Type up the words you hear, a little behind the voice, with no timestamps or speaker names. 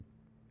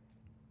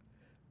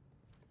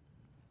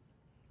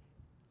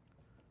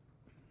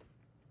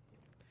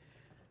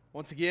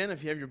Once again,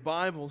 if you have your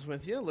Bibles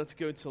with you, let's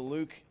go to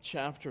Luke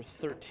chapter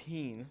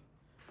 13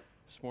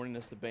 this morning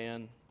as the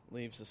band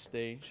leaves the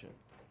stage.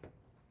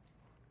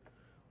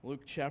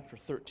 Luke chapter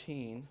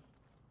 13.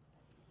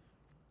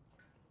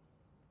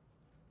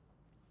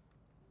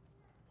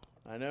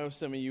 I know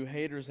some of you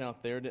haters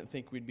out there didn't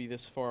think we'd be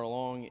this far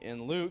along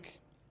in Luke,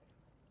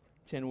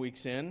 10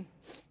 weeks in,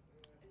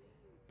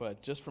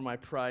 but just for my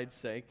pride's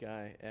sake,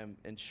 I am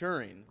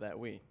ensuring that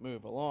we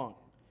move along.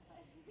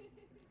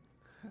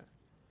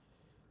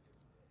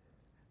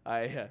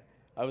 I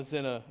was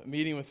in a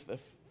meeting with a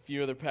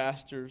few other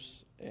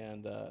pastors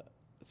and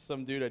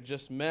some dude I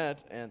just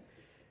met, and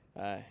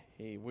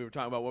we were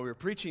talking about what we were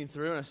preaching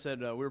through, and I said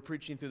we were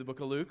preaching through the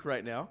book of Luke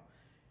right now,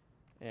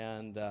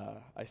 and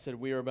I said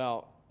we are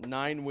about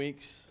 9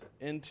 weeks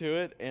into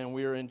it, and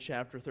we are in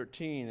chapter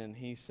 13, and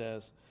he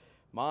says,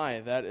 "My,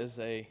 that is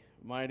a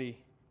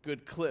mighty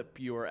good clip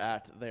you are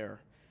at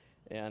there,"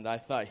 and I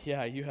thought,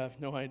 yeah, you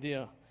have no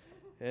idea.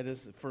 It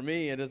is, for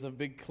me, it is a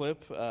big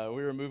clip. We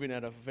were moving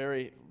at a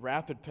very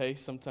rapid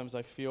pace. Sometimes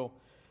I feel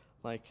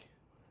like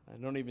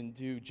I don't even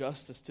do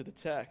justice to the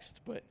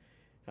text. But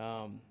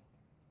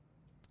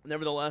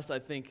nevertheless, I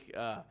think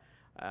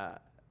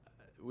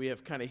we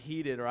have kind of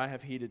heeded, or I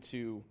have heeded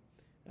to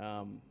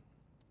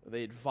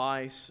the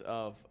advice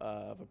of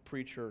a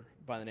preacher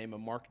by the name of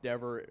Mark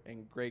Dever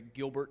and Greg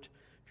Gilbert.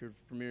 If you're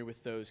familiar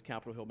with those,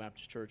 Capitol Hill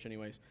Baptist Church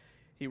anyways.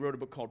 He wrote a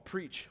book called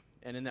Preach,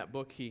 and in that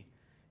book he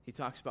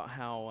talks about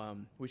how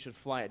we should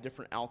fly at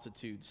different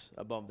altitudes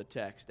above the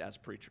text as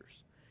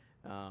preachers.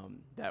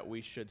 That we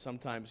should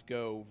sometimes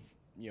go,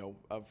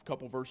 a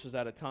couple verses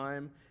at a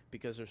time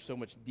because there's so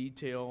much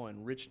detail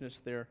and richness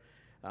there.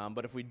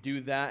 But if we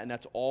do that and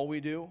that's all we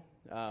do,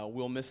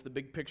 we'll miss the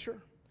big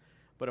picture.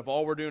 But if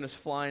all we're doing is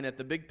flying at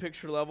the big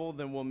picture level,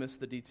 then we'll miss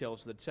the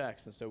details of the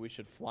text. And so we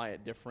should fly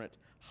at different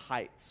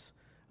heights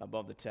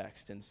above the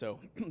text. And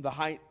so the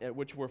height at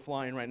which we're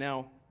flying right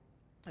now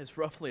is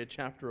roughly a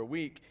chapter a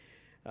week.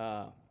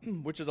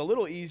 Which is a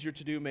little easier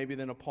to do maybe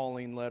than a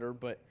Pauline letter,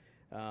 but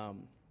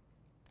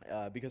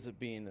because of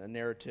being a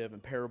narrative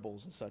and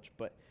parables and such.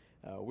 But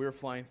we're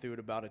flying through it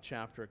about a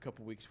chapter. A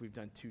couple weeks we've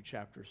done 2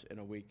 chapters in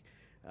a week,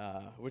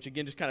 which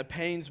again just kind of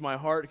pains my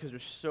heart because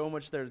there's so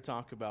much there to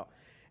talk about.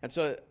 And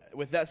so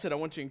with that said, I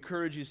want to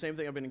encourage you, same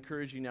thing I've been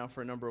encouraging you now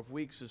for a number of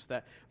weeks, is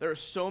that there are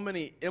so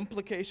many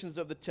implications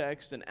of the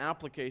text and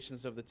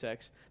applications of the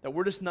text that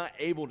we're just not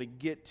able to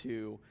get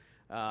to,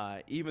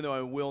 even though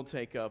I will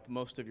take up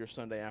most of your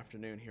Sunday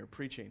afternoon here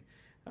preaching.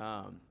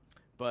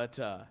 But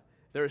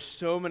there are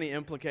so many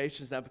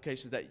implications,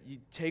 applications that you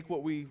take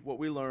what we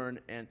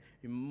learn and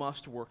you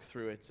must work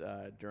through it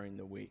during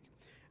the week.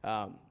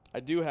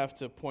 I do have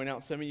to point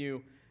out, some of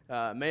you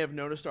may have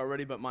noticed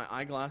already, but my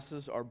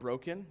eyeglasses are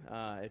broken.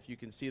 If you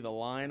can see the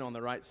line on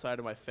the right side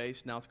of my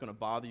face, now it's going to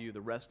bother you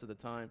the rest of the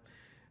time.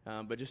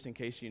 But just in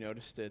case you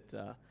noticed it,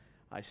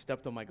 I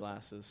stepped on my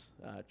glasses.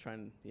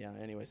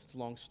 Anyways, it's a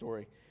long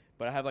story.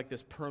 But I have like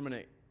this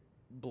permanent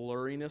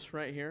blurriness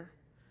right here.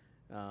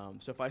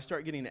 So if I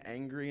start getting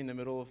angry in the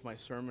middle of my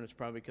sermon, it's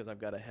probably because I've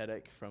got a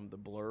headache from the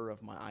blur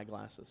of my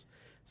eyeglasses.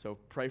 So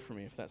pray for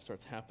me if that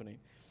starts happening.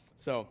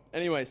 So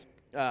anyways,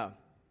 I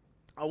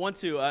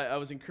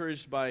was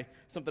encouraged by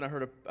something I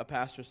heard a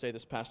pastor say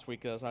this past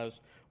week as I was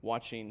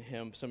watching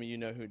him. Some of you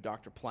know who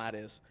Dr. Platt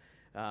is,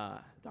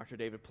 Dr.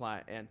 David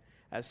Platt. And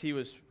as he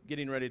was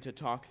getting ready to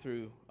talk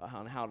through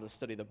on how to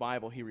study the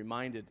Bible, he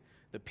reminded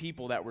the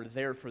people that were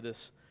there for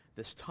this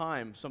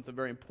time something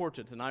very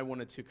important, and I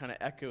wanted to kind of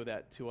echo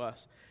that to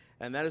us,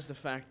 and that is the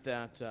fact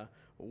that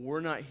we're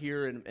not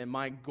here, and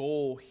my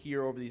goal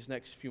here over these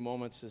next few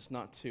moments is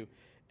not to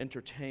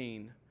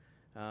entertain,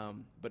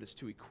 but it's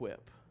to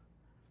equip.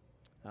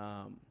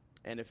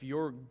 And if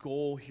your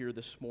goal here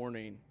this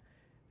morning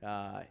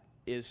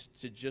is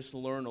to just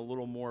learn a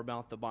little more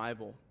about the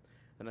Bible,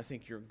 then I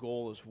think your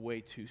goal is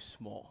way too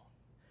small.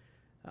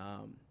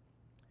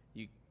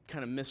 You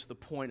kind of miss the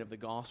point of the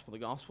gospel. The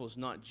gospel is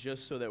not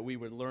just so that we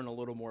would learn a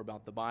little more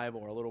about the Bible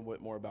or a little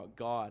bit more about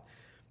God,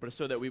 but it's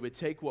so that we would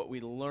take what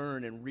we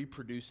learn and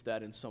reproduce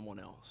that in someone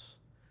else.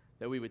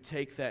 That we would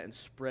take that and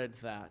spread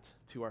that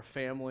to our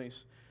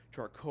families,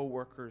 to our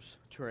coworkers,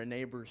 to our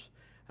neighbors,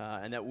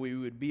 and that we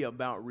would be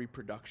about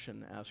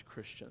reproduction as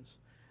Christians.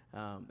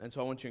 And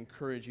so I want to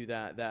encourage you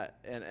that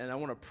and I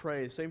want to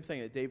pray the same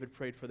thing that David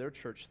prayed for their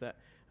church, that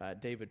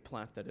David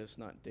Platt, that is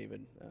not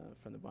David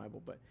from the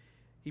Bible, but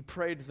he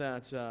prayed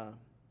that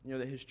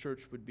that his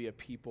church would be a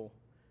people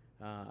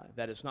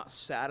that is not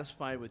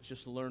satisfied with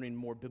just learning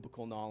more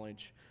biblical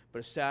knowledge, but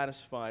is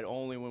satisfied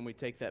only when we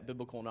take that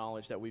biblical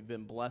knowledge that we've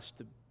been blessed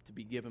to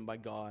be given by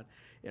God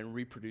and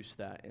reproduce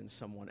that in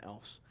someone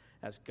else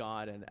as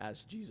God and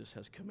as Jesus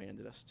has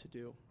commanded us to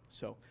do.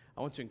 So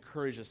I want to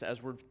encourage us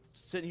as we're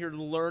sitting here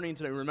learning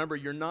today. Remember,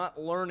 you're not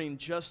learning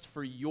just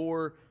for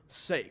your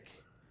sake.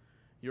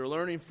 You're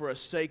learning for a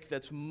sake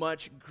that's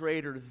much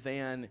greater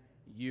than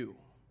you.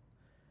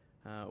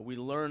 We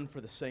learn for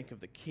the sake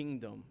of the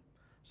kingdom,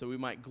 so we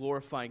might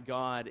glorify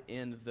God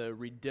in the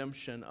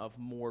redemption of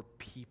more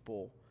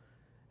people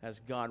as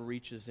God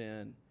reaches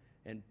in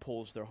and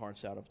pulls their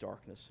hearts out of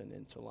darkness and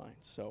into light.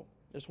 So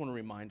I just want to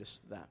remind us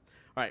of that.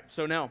 All right,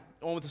 so now,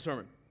 on with the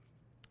sermon.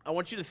 I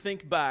want you to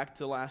think back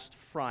to last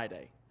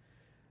Friday.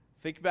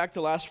 Think back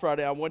to last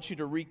Friday. I want you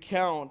to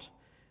recount,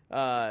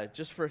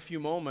 just for a few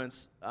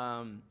moments,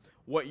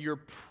 what your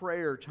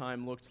prayer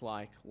time looked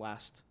like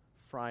last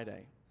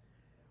Friday.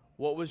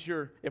 What was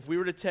if we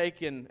were to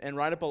take and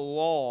write up a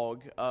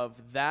log of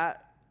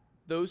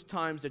those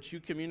times that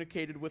you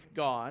communicated with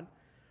God,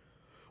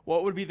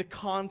 what would be the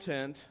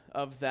content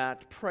of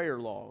that prayer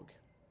log?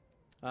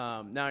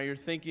 Now you're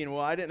thinking,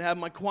 well, I didn't have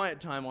my quiet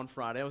time on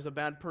Friday. I was a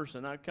bad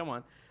person. Come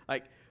on.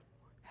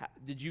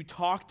 Did you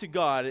talk to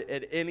God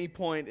at any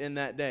point in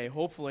that day?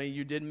 Hopefully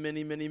you did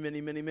many, many,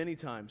 many, many, many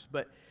times.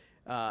 But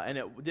and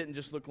it didn't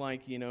just look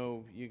like,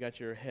 you got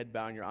your head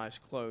bowed and your eyes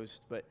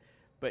closed.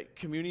 But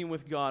communing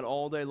with God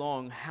all day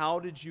long,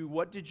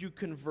 what did you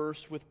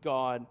converse with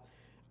God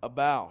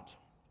about?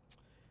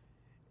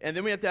 And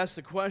then we have to ask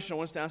the question. I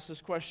want us to ask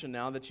this question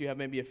now that you have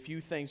maybe a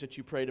few things that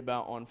you prayed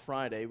about on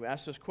Friday. We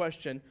ask this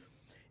question: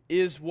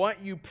 is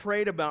what you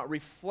prayed about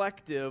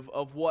reflective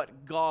of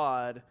what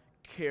God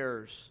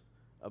cares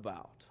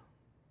about?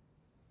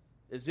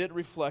 Is it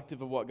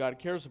reflective of what God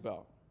cares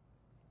about?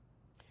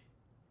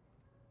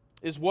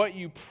 Is what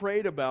you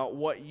prayed about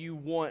what you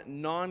want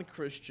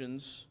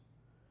non-Christians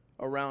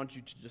around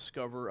you to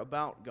discover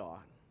about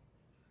God?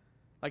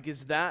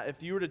 Is that,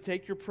 if you were to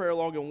take your prayer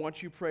log and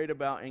what you prayed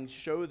about and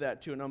show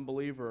that to an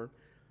unbeliever,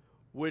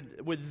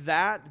 would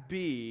that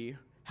be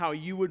how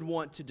you would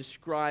want to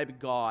describe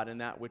God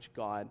and that which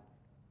God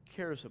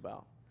cares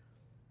about?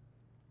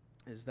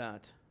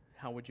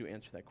 How would you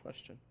answer that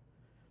question?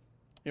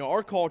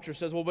 Our culture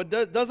says, well, but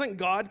doesn't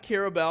God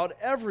care about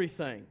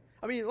everything?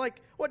 I mean,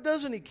 what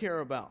doesn't He care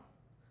about?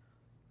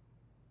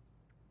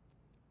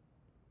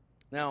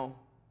 Now,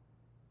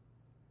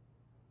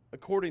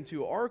 according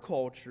to our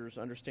culture's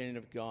understanding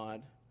of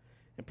God,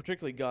 and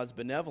particularly God's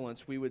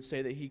benevolence, we would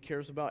say that He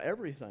cares about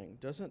everything.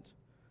 Doesn't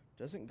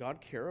God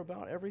care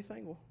about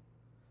everything? Well,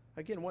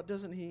 again, what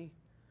doesn't He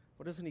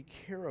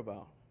care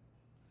about?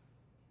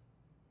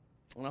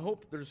 And I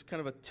hope there's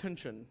kind of a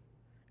tension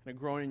kind of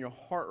growing in your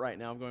heart right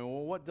now, going,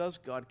 well, what does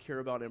God care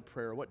about in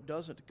prayer? What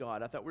doesn't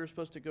God? I thought we were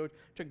supposed to go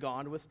to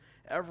God with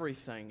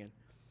everything.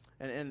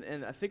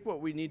 And I think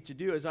what we need to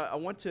do is I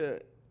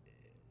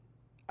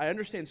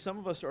understand some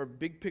of us are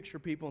big picture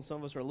people and some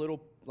of us are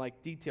little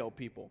detail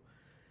people.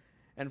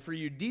 And for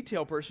you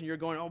detail person, you're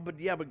going,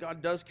 but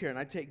God does care, and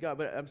I take God,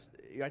 but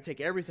I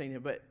take everything.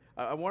 But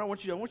I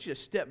want you to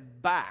step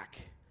back.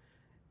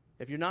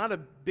 If you're not a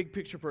big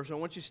picture person, I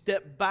want you to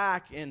step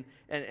back and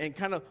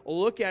kind of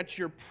look at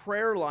your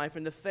prayer life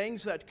and the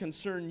things that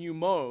concern you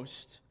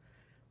most,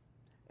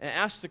 and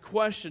ask the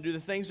question: do the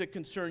things that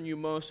concern you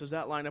most, does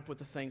that line up with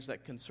the things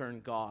that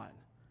concern God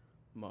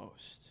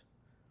most?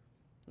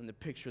 And the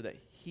picture that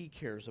He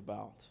cares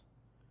about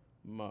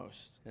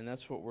most. And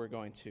that's what we're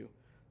going to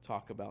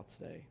talk about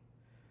today.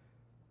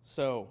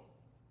 So,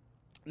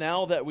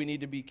 now that we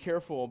need to be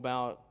careful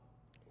about,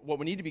 what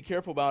we need to be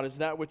careful about is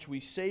that which we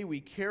say we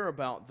care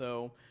about,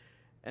 though,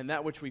 and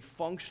that which we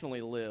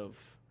functionally live.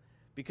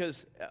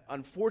 Because,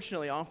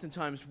 unfortunately,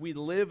 oftentimes we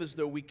live as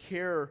though we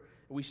care.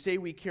 We say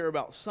we care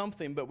about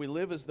something, but we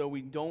live as though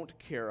we don't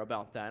care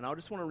about that. And I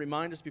just want to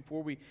remind us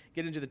before we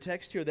get into the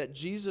text here that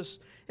Jesus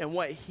and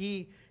what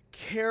He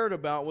cared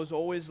about was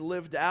always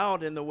lived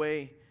out in the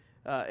way,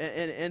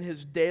 in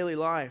His daily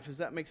life. Does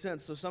that make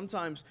sense? So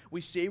sometimes we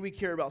say we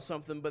care about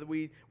something, but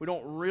we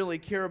don't really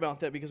care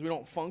about that because we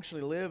don't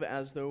functionally live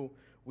as though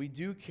we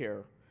do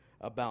care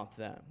about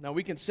that. Now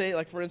we can say,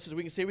 for instance,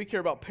 we can say we care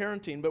about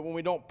parenting, but when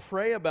we don't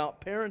pray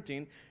about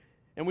parenting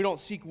and we don't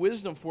seek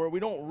wisdom for it, we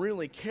don't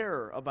really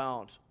care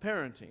about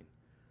parenting.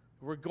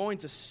 We're going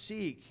to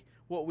seek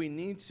what we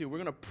need to. We're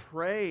going to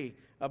pray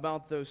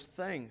about those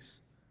things.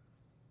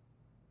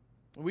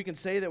 We can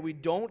say that we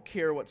don't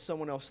care what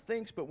someone else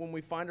thinks, but when we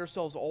find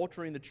ourselves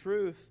altering the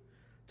truth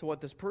to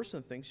what this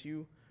person thinks,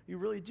 you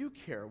really do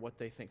care what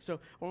they think. So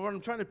what I'm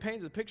trying to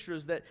paint the picture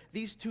is that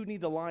these two need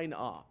to line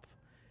up.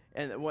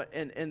 And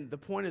the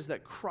point is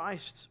that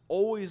Christ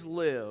always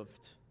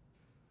lived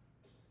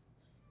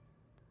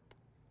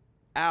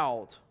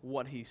out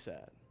what He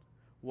said,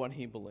 what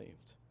He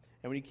believed.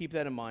 And we need to keep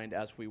that in mind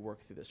as we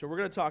work through this. So we're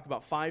going to talk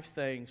about 5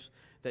 things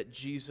that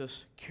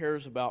Jesus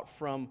cares about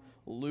from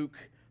Luke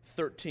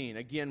 13.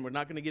 Again, we're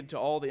not going to get into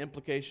all the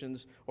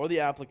implications or the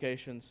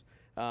applications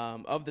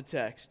of the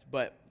text,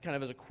 but kind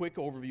of as a quick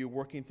overview,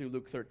 working through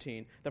Luke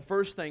 13, the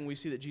first thing we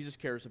see that Jesus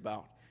cares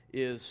about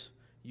is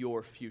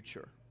your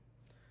future.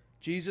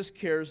 Jesus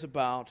cares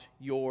about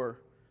your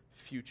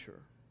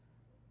future.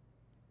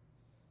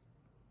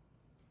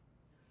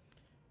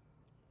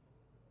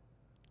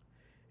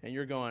 And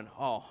you're going,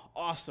 oh,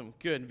 awesome,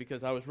 good,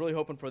 because I was really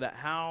hoping for that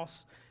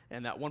house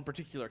and that one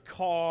particular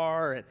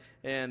car,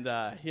 and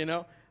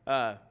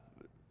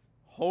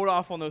hold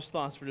off on those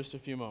thoughts for just a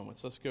few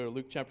moments. Let's go to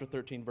Luke chapter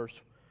 13, verse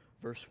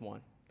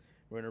 1.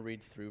 We're going to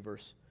read through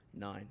verse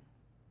 9.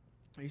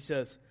 He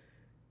says,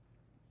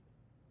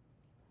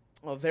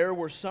 there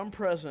were some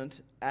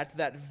present at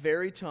that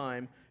very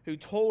time who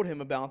told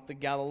him about the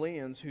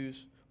Galileans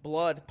whose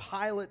blood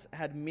Pilate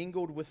had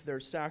mingled with their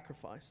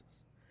sacrifices.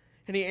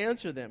 And he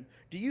answered them,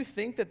 "Do you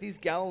think that these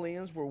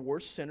Galileans were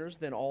worse sinners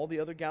than all the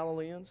other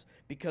Galileans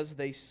because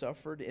they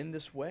suffered in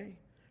this way?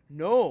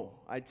 No,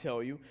 I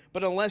tell you,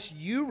 but unless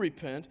you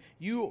repent,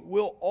 you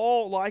will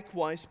all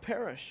likewise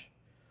perish.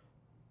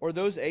 Or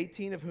those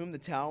 18 of whom the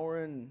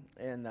tower in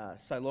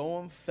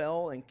Siloam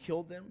fell and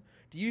killed them,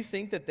 do you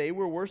think that they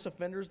were worse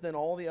offenders than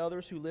all the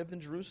others who lived in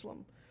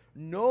Jerusalem?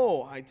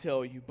 No, I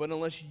tell you, but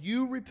unless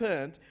you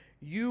repent,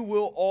 you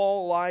will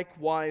all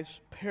likewise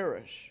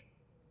perish."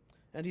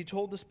 And he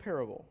told this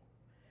parable.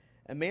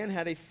 A man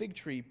had a fig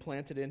tree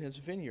planted in his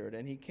vineyard,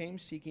 and he came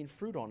seeking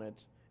fruit on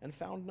it, and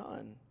found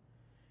none.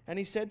 And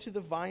he said to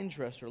the vine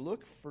dresser,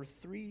 Look, for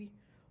 3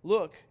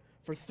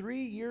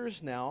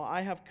 years now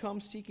I have come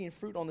seeking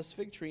fruit on this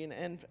fig tree,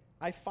 and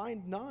I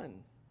find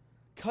none.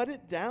 Cut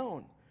it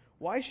down.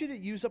 Why should it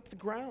use up the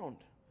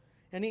ground?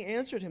 And he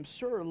answered him,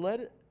 Sir,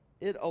 let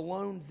it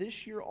alone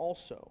this year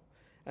also,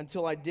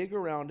 until I dig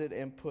around it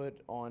and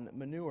put on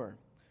manure.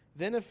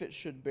 Then if it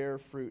should bear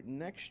fruit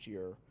next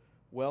year,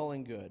 well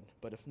and good.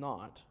 But if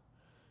not,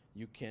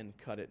 you can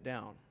cut it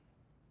down.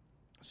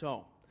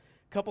 So,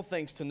 a couple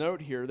things to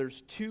note here.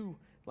 There's two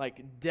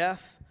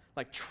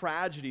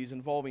tragedies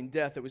involving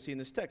death that we see in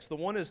this text. The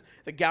one is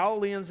the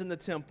Galileans in the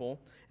temple.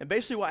 And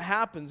basically what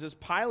happens is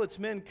Pilate's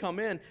men come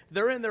in.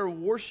 They're in there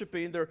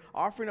worshiping. They're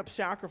offering up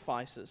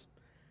sacrifices.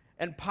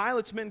 And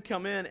Pilate's men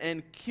come in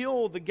and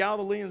kill the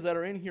Galileans that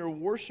are in here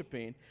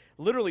worshiping,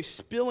 literally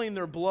spilling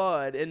their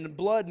blood and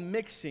blood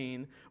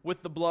mixing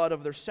with the blood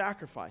of their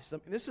sacrifice. I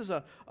mean, this is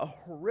a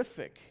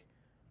horrific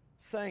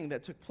thing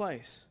that took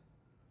place.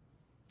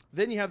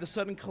 Then you have the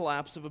sudden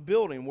collapse of a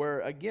building where,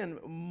 again,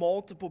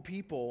 multiple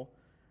people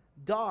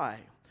die.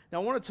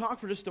 Now, I want to talk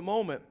for just a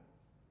moment.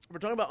 If we're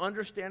talking about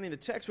understanding the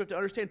text, we have to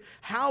understand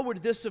how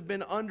would this have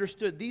been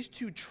understood, these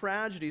two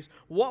tragedies,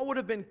 what would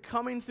have been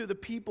coming through the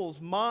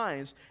people's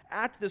minds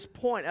at this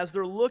point as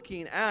they're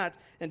looking at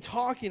and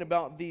talking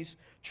about these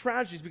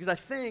tragedies, because I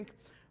think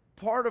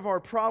part of our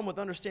problem with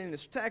understanding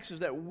this text is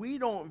that we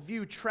don't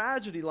view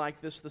tragedy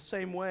like this the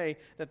same way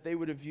that they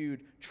would have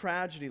viewed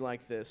tragedy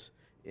like this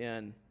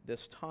in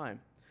this time.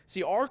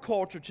 See, our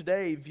culture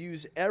today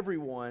views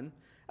everyone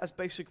as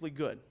basically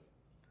good.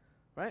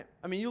 Right?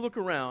 I mean, you look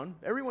around,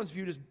 everyone's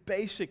viewed as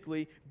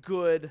basically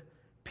good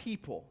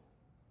people.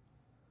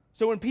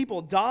 So when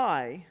people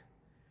die,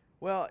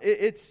 well,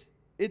 it's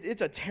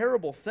a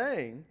terrible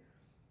thing,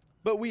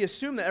 but we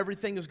assume that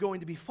everything is going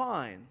to be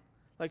fine.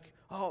 Like,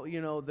 oh,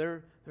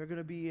 they're going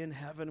to be in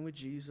heaven with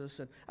Jesus.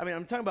 And I mean,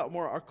 I'm talking about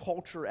more our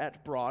culture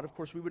at broad. Of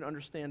course, we would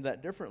understand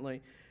that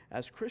differently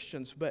as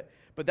Christians, but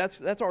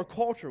that's our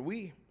culture.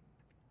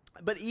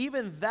 But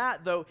even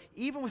that, though,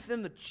 even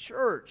within the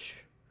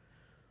church,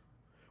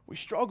 we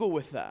struggle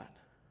with that.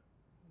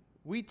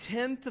 We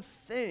tend to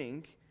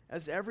think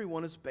as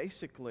everyone is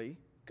basically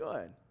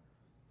good.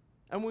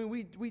 And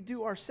we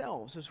do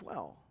ourselves as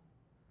well.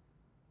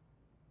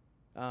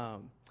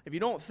 If you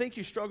don't think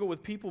you struggle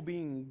with people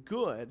being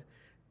good,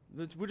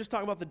 we're just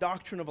talking about the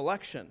doctrine of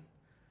election.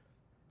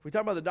 If we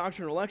talk about the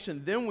doctrine of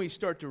election, then we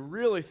start to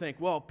really think,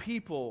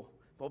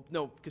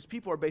 no, because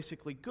people are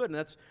basically good. And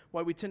that's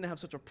why we tend to have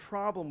such a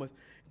problem with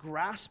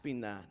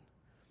grasping that.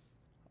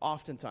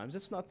 Oftentimes,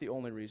 it's not the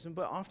only reason,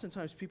 but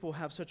oftentimes people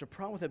have such a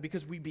problem with that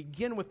because we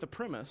begin with the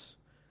premise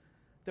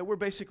that we're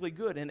basically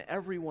good and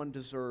everyone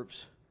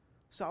deserves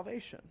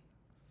salvation.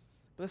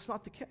 But that's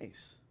not the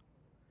case.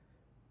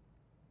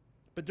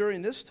 But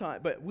during this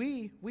time,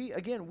 we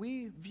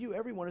view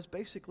everyone as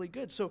basically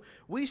good. So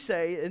we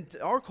say in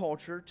our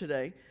culture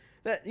today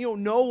that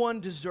no one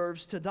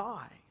deserves to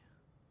die.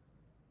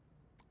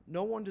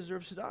 No one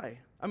deserves to die.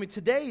 I mean,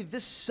 today, the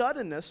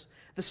suddenness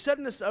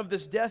of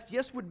this death,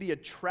 yes, would be a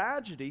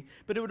tragedy,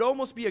 but it would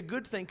almost be a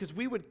good thing because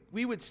we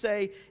would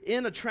say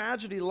in a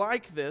tragedy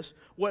like this,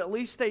 well, at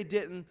least they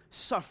didn't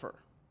suffer,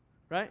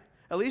 right?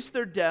 At least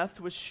their death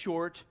was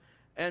short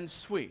and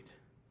sweet.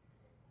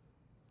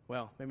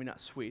 Well, maybe not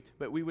sweet,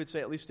 but we would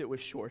say at least it was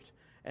short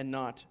and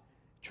not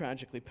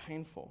tragically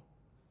painful.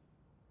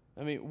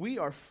 I mean, we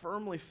are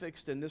firmly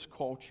fixed in this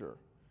culture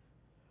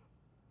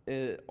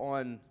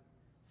on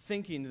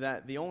thinking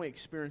that the only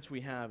experience we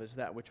have is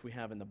that which we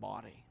have in the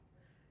body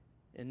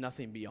and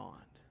nothing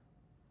beyond.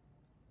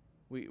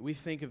 We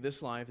think of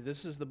this life,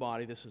 this is the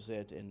body, this is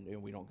it,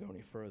 and we don't go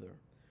any further.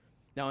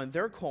 Now, in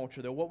their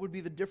culture, though, what would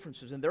be the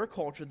differences? In their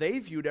culture, they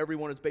viewed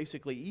everyone as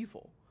basically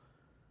evil.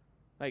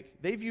 Like,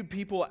 they viewed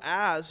people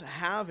as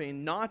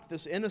having not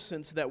this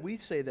innocence that we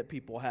say that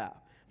people have.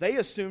 They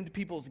assumed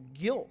people's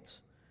guilt.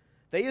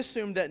 They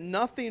assumed that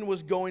nothing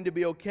was going to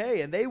be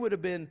okay, and they would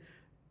have been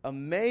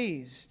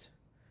amazed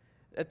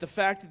at the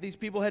fact that these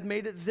people had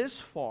made it this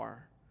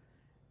far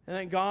and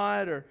that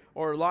God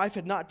or life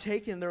had not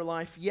taken their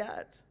life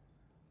yet.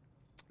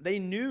 They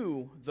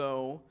knew,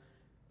 though,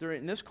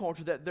 during this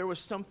culture that there was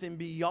something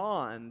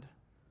beyond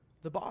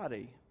the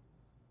body.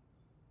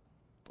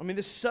 I mean,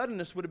 this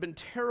suddenness would have been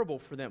terrible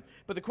for them.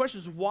 But the question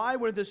is, why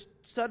would this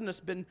suddenness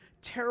been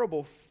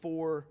terrible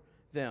for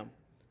them?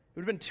 It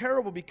would have been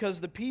terrible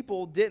because the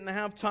people didn't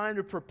have time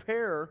to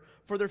prepare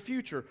for their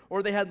future,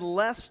 or they had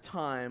less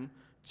time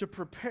to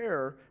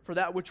prepare for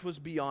that which was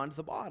beyond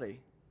the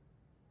body.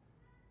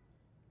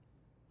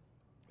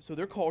 So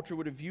their culture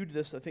would have viewed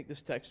this, I think,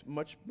 this text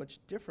much, much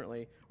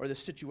differently, or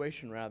this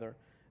situation rather,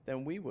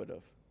 than we would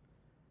have.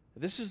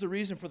 This is the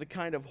reason for the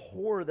kind of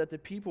horror that the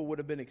people would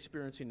have been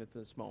experiencing at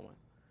this moment.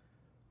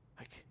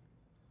 Like,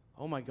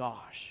 oh my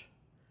gosh.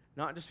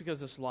 Not just because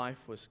this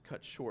life was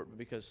cut short, but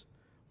because,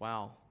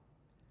 wow,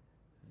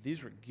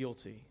 these were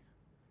guilty.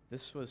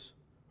 This was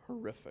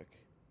horrific.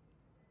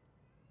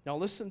 Now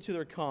listen to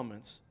their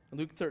comments. In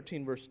Luke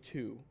 13, verse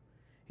 2,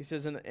 he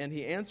says, and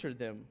he answered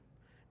them,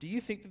 do you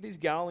think that these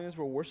Galileans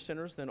were worse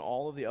sinners than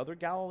all of the other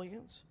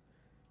Galileans,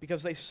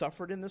 because they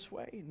suffered in this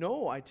way?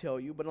 No, I tell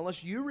you, but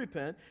unless you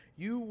repent,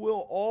 you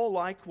will all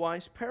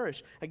likewise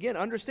perish. Again,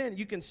 understand,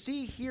 you can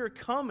see here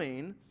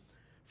coming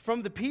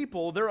from the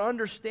people their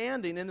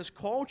understanding in this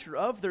culture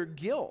of their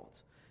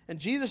guilt. And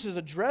Jesus is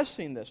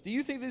addressing this. Do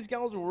you think these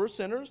Galileans were worse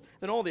sinners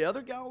than all the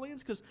other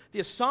Galileans? Because the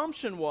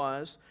assumption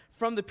was,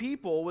 from the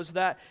people, was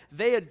that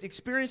they had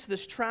experienced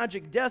this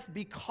tragic death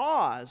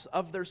because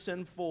of their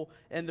sinful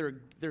and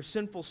their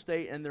sinful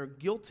state and their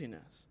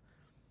guiltiness.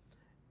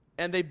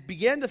 And they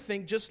began to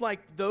think, just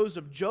like those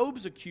of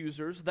Job's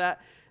accusers,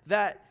 that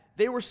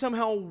they were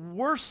somehow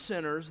worse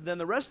sinners than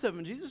the rest of them.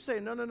 And Jesus is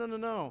saying,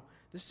 no.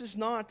 This is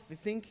not the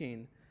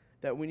thinking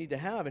that we need to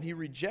have. And he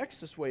rejects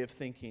this way of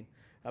thinking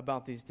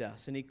about these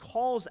deaths. And he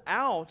calls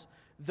out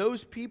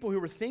those people who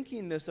were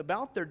thinking this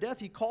about their death.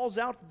 He calls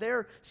out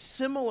their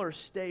similar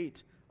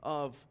state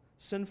of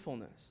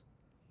sinfulness.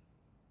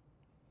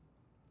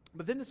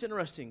 But then it's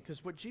interesting,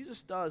 because what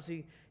Jesus does,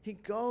 he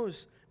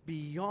goes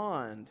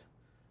beyond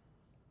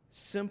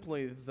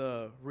simply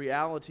the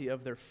reality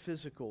of their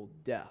physical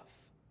death.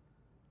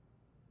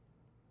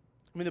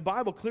 I mean, the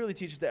Bible clearly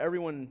teaches that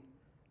everyone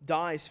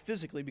dies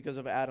physically because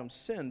of Adam's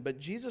sin, but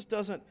Jesus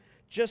doesn't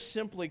just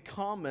simply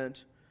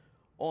comment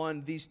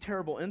on these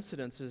terrible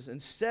incidences.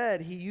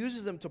 Instead, he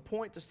uses them to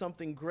point to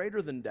something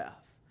greater than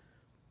death,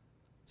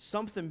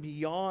 something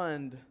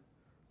beyond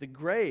the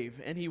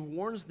grave, and he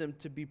warns them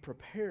to be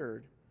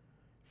prepared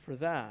for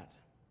that.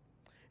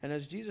 And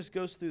as Jesus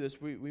goes through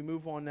this, we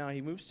move on now. He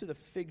moves to the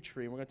fig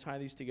tree, and we're going to tie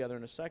these together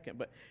in a second,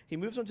 but he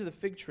moves on to the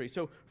fig tree.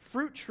 So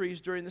fruit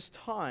trees during this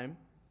time,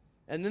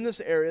 and in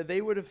this area,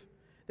 there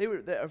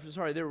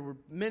were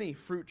many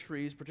fruit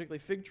trees, particularly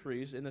fig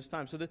trees in this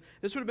time. So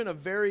this would have been a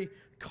very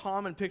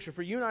common picture.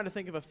 For you and I to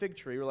think of a fig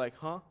tree, we're like,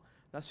 huh?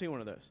 Not seen one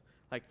of those.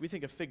 Like, we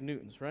think of fig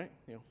Newtons, right?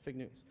 Fig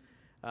Newtons.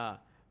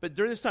 But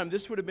during this time,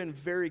 this would have been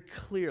very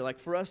clear. Like,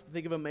 for us to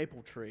think of a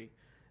maple tree,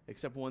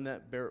 except one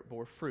that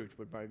bore fruit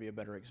would probably be a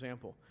better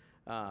example.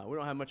 We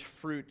don't have much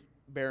fruit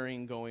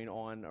bearing going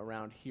on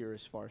around here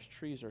as far as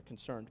trees are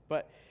concerned.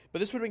 But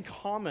this would have been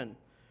common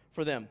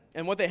for them.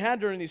 And what they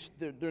had during these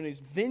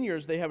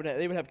vineyards, they would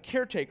have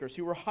caretakers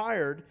who were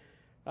hired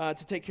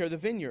to take care of the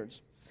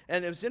vineyards.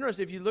 And it was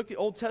interesting, if you look at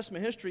Old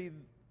Testament history,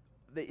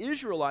 the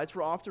Israelites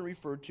were often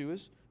referred to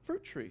as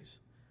fruit trees.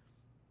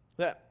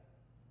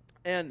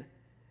 And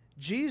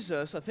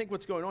Jesus, I think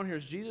what's going on here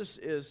is Jesus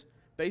is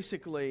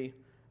basically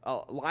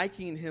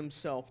likening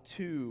himself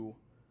to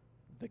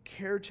the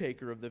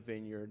caretaker of the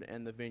vineyard,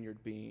 and the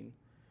vineyard being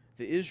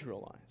the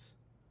Israelites.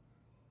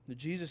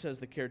 Jesus as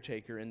the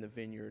caretaker in the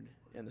vineyard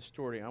and the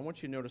story. I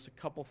want you to notice a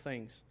couple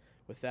things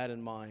with that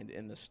in mind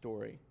in the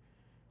story.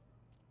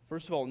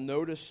 First of all,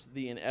 notice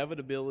the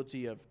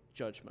inevitability of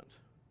judgment.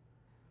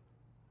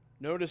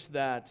 Notice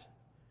that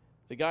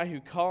the guy who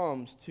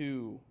comes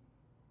to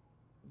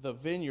the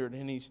vineyard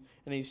and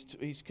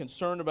he's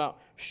concerned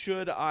about,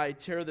 should I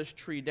tear this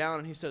tree down?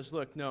 And he says,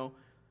 look, no,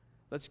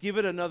 let's give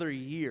it another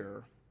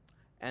year,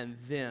 and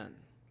then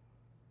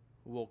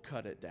we'll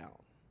cut it down.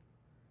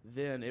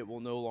 Then it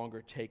will no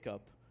longer take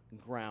up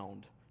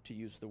ground, to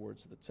use the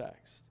words of the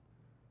text.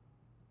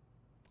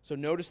 So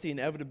notice the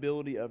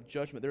inevitability of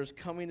judgment. There is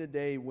coming a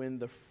day when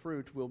the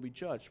fruit will be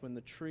judged, when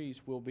the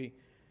trees will be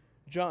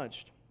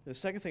judged. The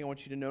second thing I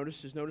want you to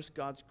notice is notice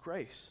God's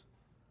grace.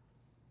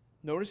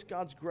 Notice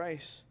God's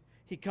grace.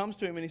 He comes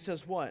to him and he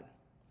says what?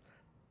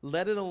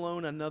 Let it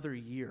alone another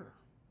year,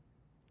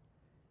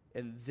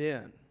 and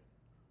then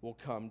we'll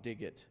come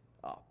dig it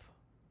up.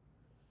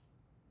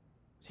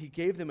 He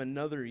gave them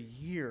another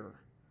year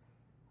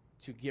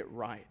to get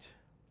right.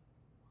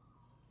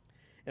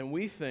 And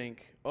we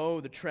think, oh,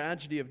 the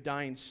tragedy of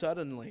dying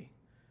suddenly.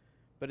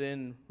 But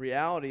in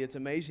reality, it's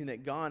amazing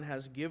that God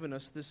has given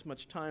us this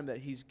much time that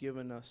he's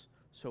given us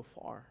so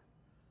far.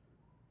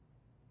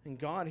 And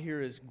God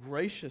here is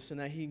gracious in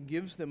that he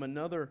gives them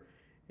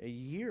a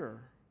year.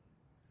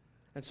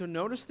 And so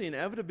notice the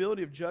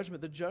inevitability of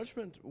judgment. The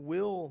judgment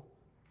will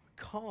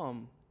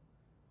come.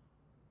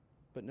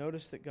 But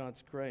notice that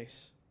God's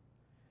grace,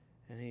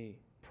 and he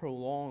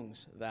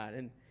prolongs that.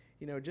 And,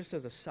 just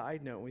as a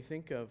side note, we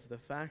think of the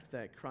fact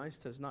that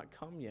Christ has not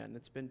come yet, and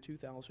it's been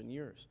 2,000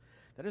 years.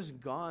 That is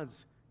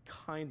God's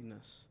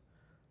kindness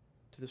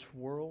to this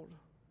world,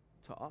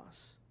 to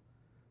us,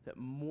 that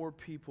more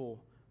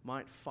people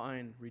might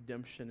find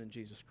redemption in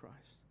Jesus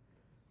Christ.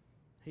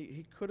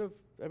 He could have,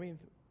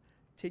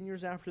 10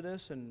 years after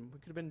this, and we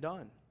could have been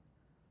done.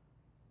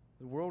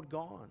 The world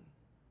gone.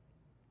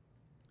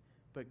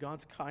 But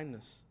God's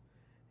kindness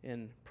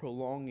in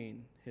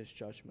prolonging his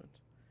judgment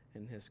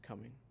and his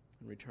coming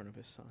and return of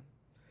his Son.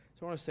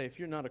 So I want to say, if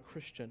you're not a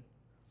Christian,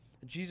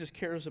 Jesus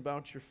cares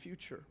about your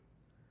future.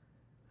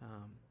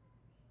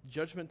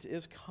 Judgment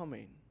is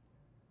coming.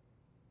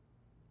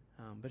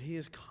 But he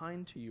is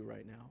kind to you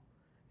right now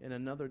in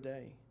another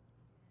day.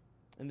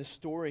 In this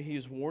story, he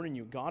is warning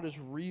you. God is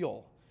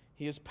real.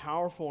 He is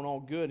powerful and all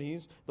good.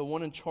 He's the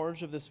one in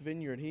charge of this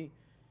vineyard.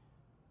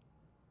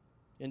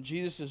 And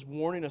Jesus is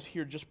warning us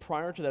here just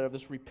prior to that of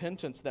this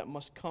repentance that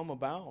must come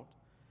about.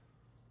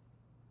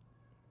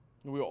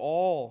 We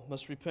all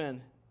must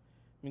repent.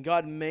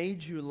 God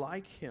made you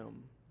like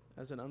him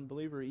as an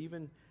unbeliever,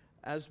 even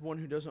as one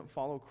who doesn't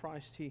follow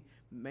Christ. He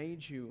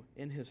made you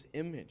in his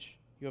image.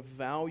 You have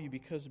value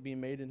because of being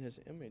made in his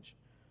image.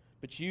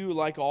 But you,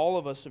 like all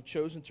of us, have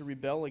chosen to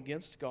rebel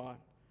against God,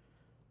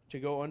 to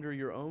go under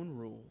your own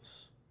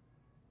rules.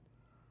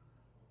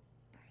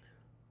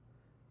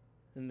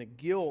 And the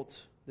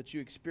guilt that you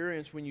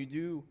experience when you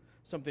do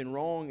something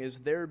wrong is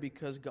there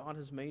because God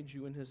has made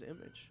you in his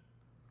image.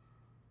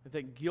 And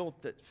that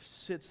guilt that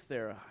sits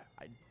there,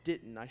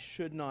 I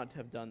should not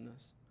have done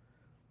this.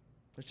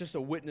 It's just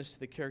a witness to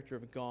the character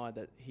of God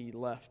that he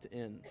left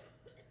in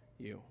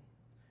you.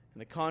 And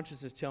the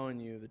conscience is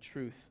telling you the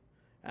truth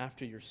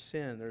after your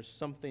sin. There's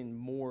something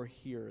more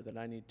here that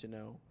I need to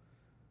know.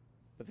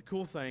 But the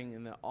cool thing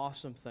and the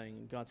awesome thing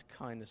in God's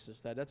kindness is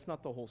that that's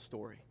not the whole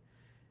story.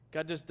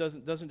 God just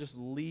doesn't just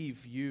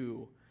leave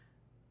you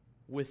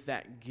with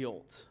that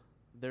guilt.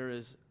 There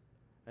is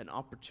an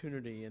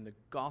opportunity in the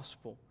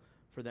gospel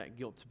for that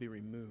guilt to be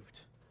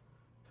removed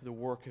through the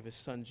work of his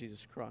Son,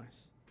 Jesus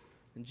Christ.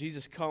 And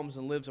Jesus comes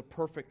and lives a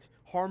perfect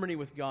harmony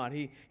with God.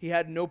 He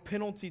had no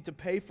penalty to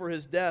pay for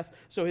his death,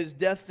 so his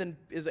death then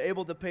is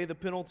able to pay the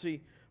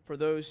penalty for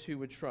those who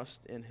would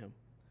trust in him.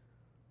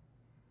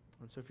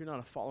 And so if you're not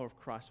a follower of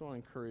Christ, I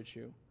want to encourage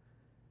you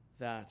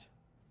that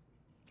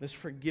this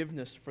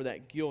forgiveness for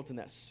that guilt and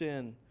that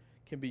sin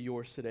can be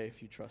yours today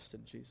if you trust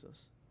in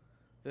Jesus.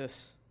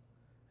 This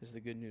is the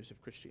good news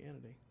of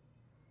Christianity.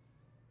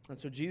 And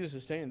so Jesus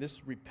is saying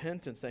this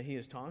repentance that he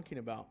is talking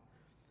about,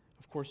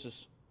 of course,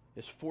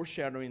 is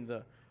foreshadowing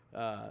the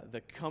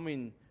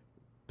coming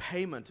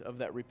payment of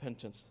that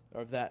repentance,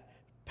 or that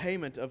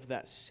payment of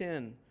that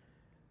sin,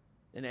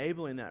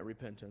 enabling that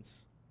repentance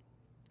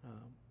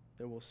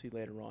that we'll see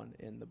later on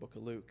in the book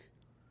of Luke.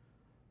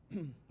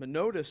 But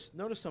notice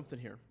something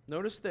here.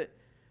 Notice that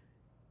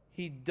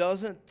he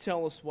doesn't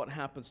tell us what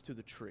happens to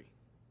the tree.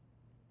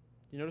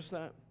 You notice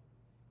that?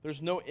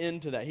 There's no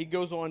end to that. He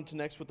goes on to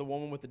next with the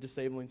woman with the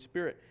disabling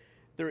spirit.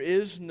 There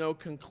is no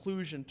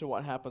conclusion to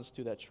what happens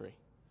to that tree.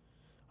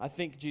 I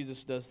think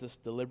Jesus does this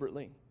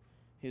deliberately.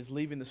 He's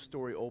leaving the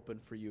story open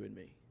for you and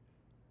me.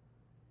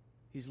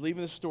 He's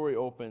leaving the story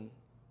open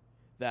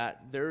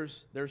that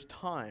there's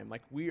time.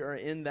 Like we are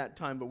in that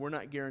time, but we're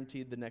not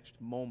guaranteed the next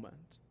moment.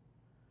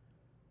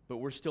 But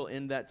we're still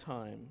in that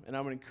time. And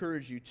I would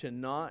encourage you to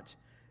not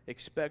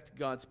expect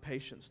God's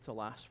patience to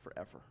last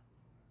forever.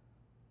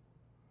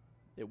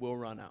 It will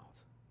run out.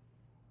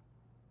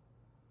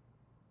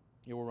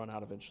 It will run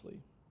out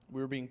eventually.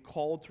 We're being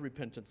called to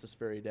repentance this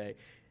very day.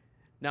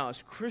 Now,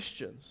 as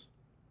Christians,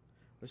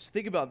 let's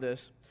think about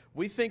this.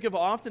 We think of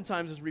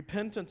oftentimes as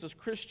repentance as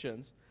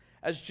Christians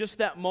as just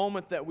that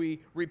moment that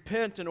we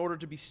repent in order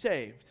to be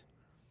saved.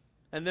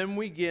 And then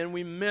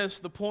we miss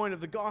the point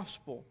of the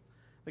gospel.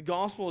 The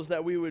gospel is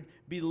that we would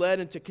be led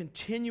into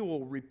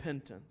continual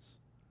repentance.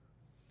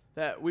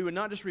 That we would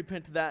not just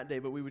repent that day,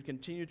 but we would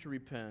continue to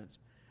repent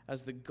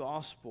as the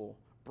gospel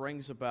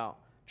brings about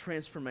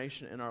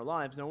transformation in our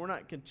lives. Now, we're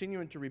not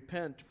continuing to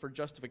repent for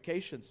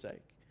justification's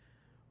sake.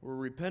 We're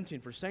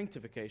repenting for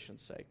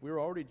sanctification's sake. We were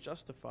already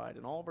justified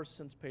and all of our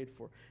sins paid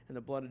for in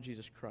the blood of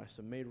Jesus Christ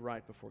and made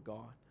right before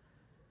God.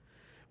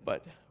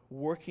 But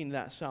working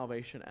that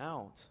salvation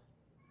out,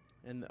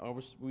 and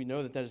we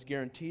know that is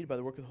guaranteed by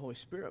the work of the Holy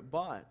Spirit,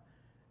 but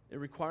it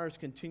requires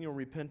continual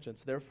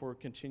repentance, therefore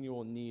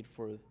continual need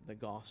for the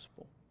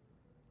gospel.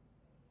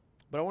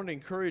 But I want to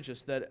encourage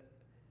us that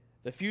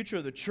the future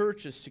of the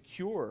church is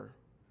secure.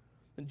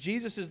 And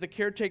Jesus is the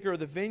caretaker of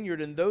the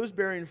vineyard, and those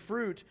bearing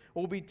fruit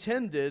will be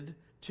tended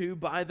to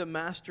by the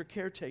master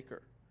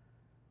caretaker.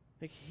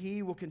 Like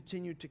he will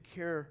continue to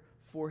care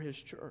for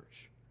his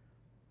church.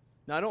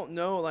 Now, I don't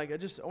know, I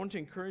want to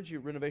encourage you,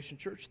 Renovation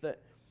Church, that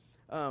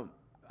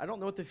I don't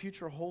know what the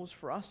future holds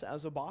for us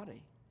as a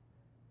body.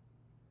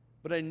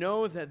 But I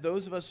know that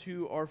those of us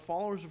who are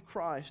followers of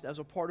Christ as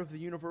a part of the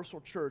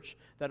universal church,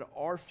 that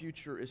our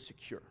future is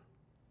secure.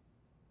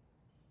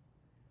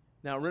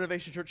 Now,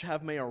 Renovation Church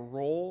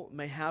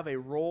may have a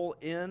role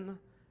in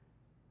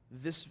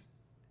this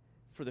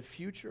for the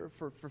future,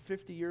 for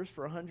 50 years,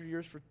 for 100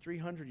 years, for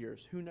 300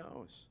 years. Who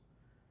knows?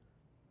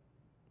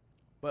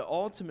 But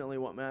ultimately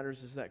what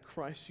matters is that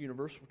Christ's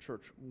universal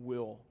church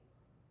will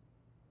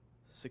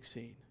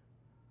succeed,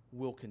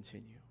 will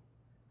continue.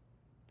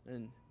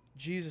 And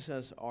Jesus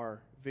as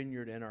our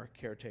vineyard and our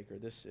caretaker,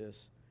 this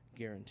is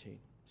guaranteed.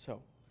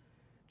 So,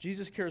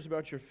 Jesus cares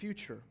about your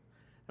future.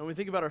 And when we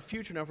think about our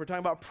future, now if we're talking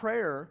about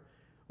prayer,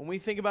 when we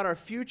think about our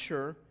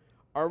future,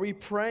 are we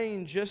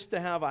praying just to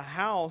have a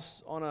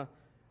house on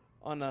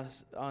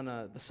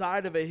the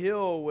side of a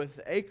hill with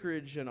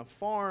acreage and a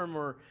farm,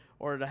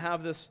 or to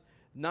have this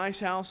nice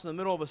house in the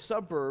middle of a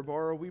suburb,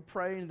 or are we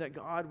praying that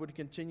God would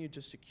continue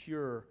to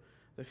secure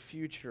the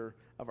future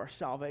of our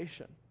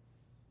salvation?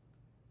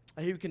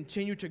 And He would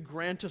continue to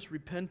grant us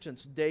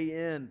repentance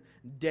day in,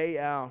 day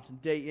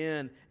out, day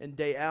in and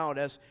day out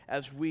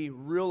as we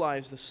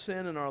realize the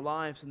sin in our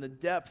lives and the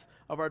depth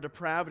of our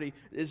depravity.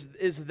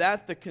 Is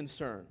that the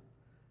concern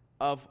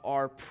of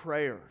our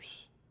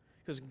prayers?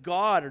 Because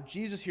God, or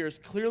Jesus here, is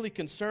clearly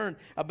concerned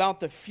about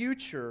the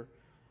future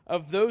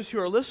of those who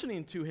are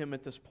listening to Him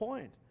at this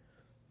point.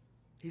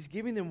 He's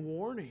giving them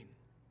warning.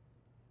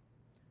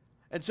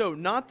 And so,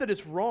 not that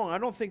it's wrong. I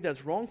don't think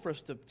that's wrong for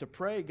us to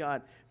pray,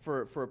 God,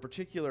 for a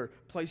particular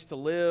place to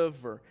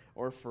live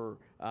or for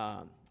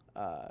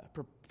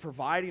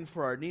providing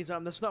for our needs.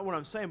 That's not what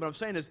I'm saying. But I'm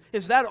saying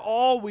is that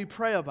all we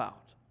pray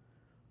about?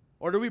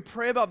 Or do we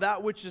pray about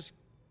that which is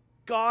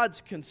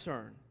God's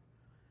concern?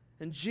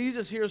 And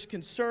Jesus here is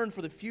concerned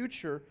for the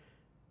future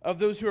of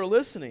those who are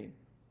listening.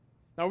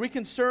 Now, are we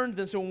concerned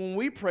then? So when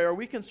we pray, are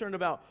we concerned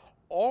about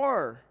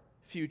our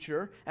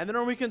future? And then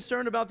are we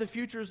concerned about the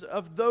futures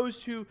of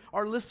those who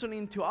are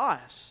listening to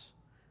us?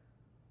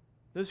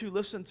 Those who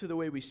listen to the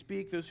way we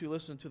speak, those who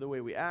listen to the way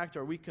we act,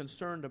 are we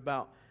concerned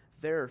about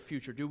their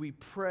future? Do we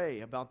pray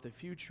about the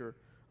future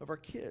of our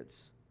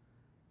kids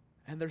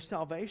and their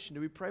salvation?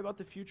 Do we pray about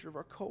the future of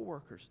our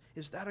coworkers?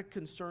 Is that a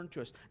concern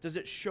to us? Does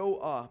it show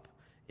up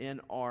in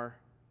our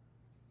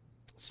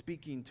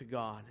speaking to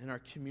God, in our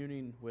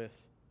communing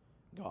with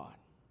God?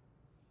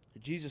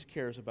 Jesus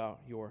cares about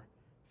your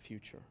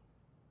future.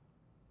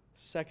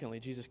 Secondly,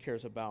 Jesus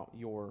cares about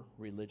your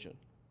religion.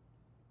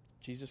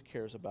 Jesus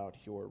cares about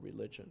your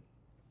religion.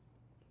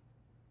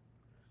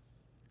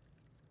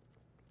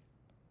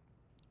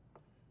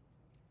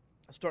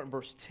 Let's start in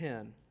verse 10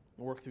 and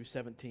work through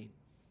 17.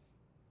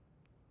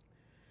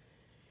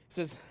 It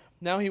says,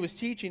 "Now he was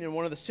teaching in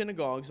one of the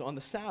synagogues on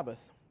the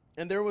Sabbath,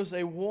 and there was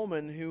a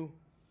woman who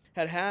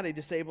had had a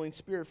disabling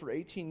spirit for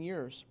 18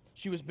 years.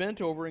 She was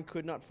bent over and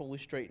could not fully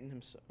straighten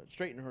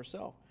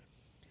herself.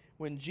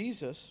 When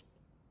Jesus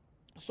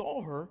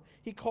saw her,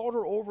 he called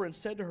her over and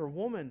said to her,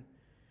 'Woman,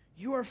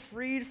 you are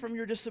freed from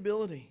your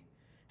disability.'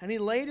 And he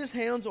laid his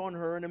hands on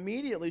her, and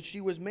immediately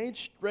she was made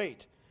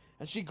straight,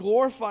 and she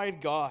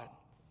glorified God.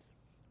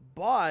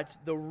 But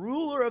the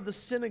ruler of the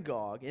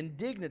synagogue,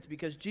 indignant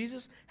because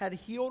Jesus had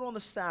healed on the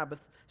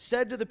Sabbath,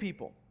 said to the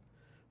people,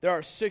 'There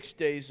are 6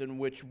 days in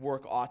which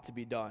work ought to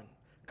be done.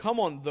 Come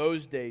on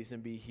those days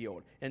and be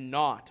healed, and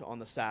not on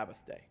the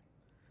Sabbath day.'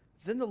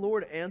 Then the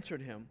Lord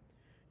answered him,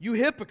 'You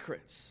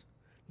hypocrites!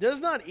 Does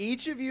not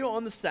each of you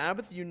on the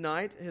Sabbath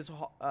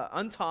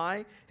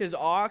untie his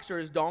ox or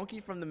his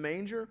donkey from the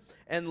manger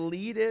and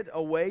lead it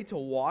away to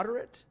water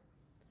it?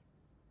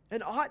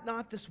 And ought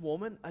not this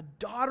woman, a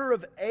daughter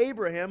of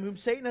Abraham, whom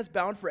Satan has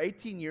bound for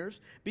 18 years,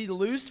 be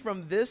loosed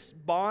from this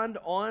bond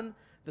on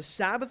the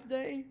Sabbath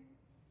day?'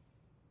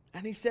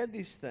 And he said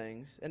these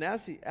things, and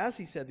as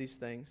he said these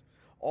things,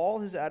 all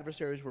his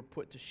adversaries were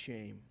put to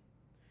shame,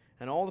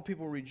 and all the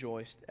people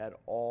rejoiced at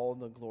all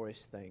the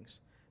glorious things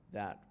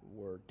that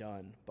were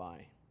done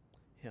by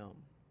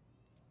him."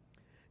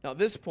 Now, at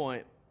this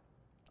point,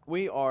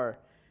 we are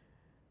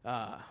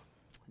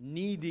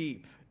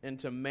knee-deep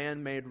into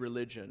man-made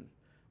religion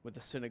with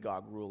the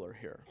synagogue ruler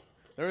here.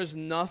 There is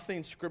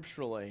nothing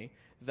scripturally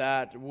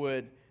that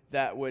would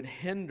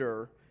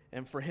hinder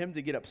and for him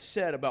to get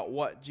upset about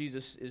what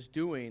Jesus is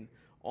doing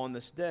on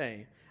this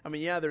day. I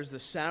mean, yeah, there's the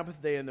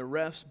Sabbath day and the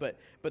rest, but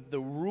the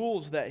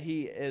rules that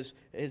he is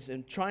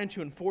in trying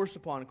to enforce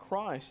upon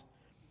Christ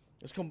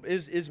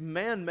is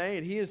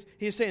man-made. He is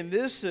saying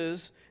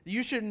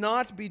you should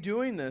not be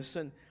doing this,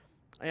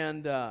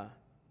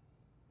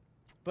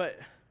 but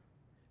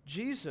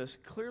Jesus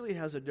clearly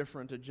has a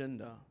different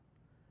agenda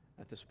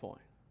at this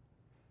point,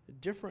 a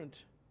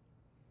different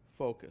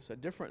focus, a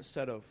different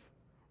set of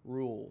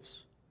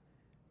rules,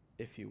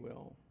 if you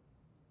will.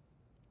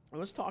 And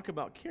let's talk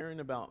about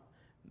caring about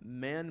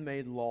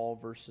man-made law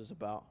versus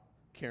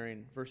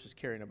caring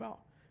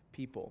about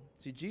people.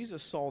 See,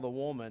 Jesus saw the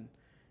woman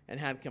and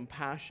had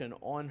compassion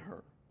on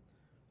her.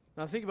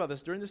 Now think about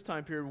this. During this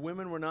time period,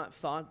 women were not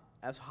thought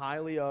as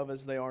highly of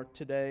as they are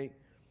today.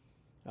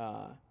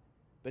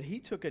 But he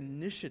took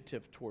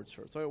initiative towards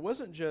her. So it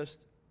wasn't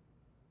just,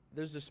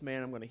 there's this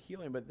man, I'm going to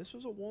heal him, but this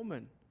was a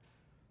woman.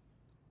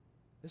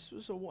 This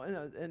was a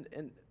woman.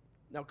 And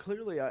now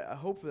clearly I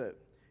hope that,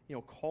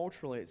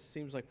 culturally it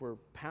seems like we're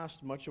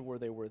past much of where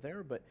they were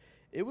there, but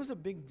it was a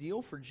big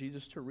deal for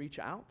Jesus to reach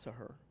out to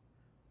her.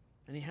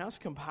 And he has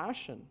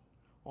compassion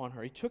on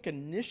her. He took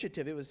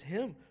initiative. It was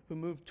him who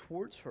moved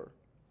towards her.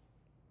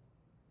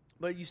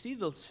 But you see,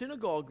 the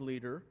synagogue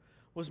leader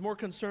was more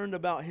concerned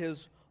about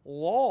his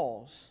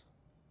laws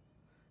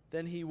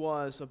than he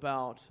was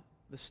about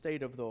the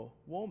state of the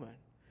woman.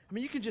 I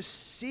mean, you can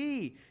just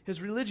see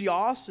his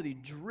religiosity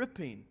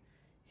dripping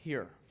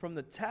here from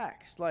the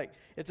text. Like,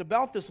 it's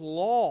about this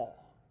law.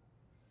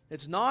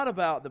 It's not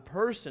about the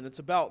person, it's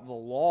about the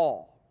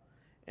law.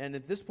 And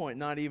at this point,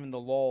 not even the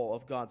law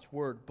of God's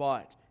word,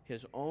 but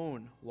his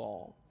own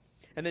law.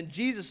 And then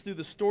Jesus, through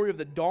the story of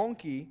the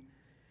donkey,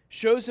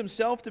 shows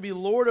himself to be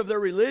Lord of their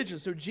religion.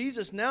 So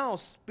Jesus now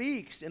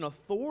speaks in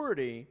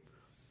authority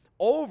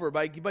over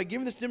by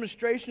giving this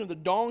demonstration of the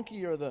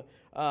donkey or the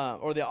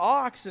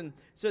ox, and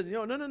says,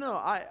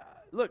 no.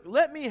 Look,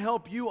 let me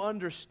help you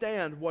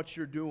understand what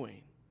you're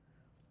doing,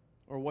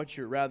 or what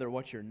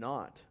you're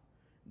not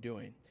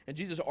doing. And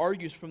Jesus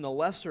argues from the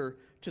lesser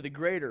to the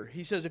greater.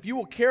 He says, if you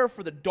will care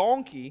for the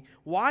donkey,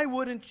 why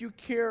wouldn't you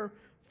care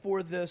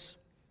for this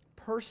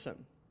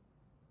person?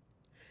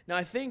 Now,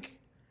 I think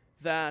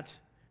that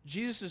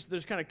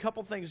there's kind of a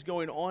couple things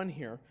going on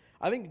here.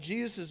 I think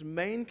Jesus'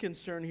 main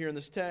concern here in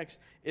this text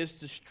is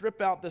to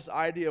strip out this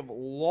idea of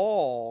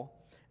law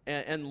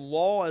and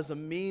law as a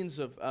means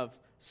of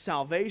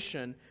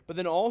salvation, but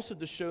then also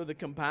to show the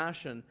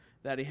compassion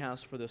that he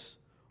has for this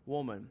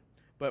woman.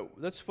 But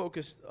let's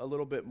focus a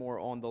little bit more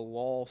on the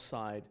law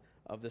side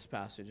of this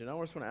passage. And I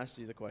just want to ask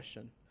you the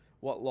question,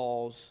 what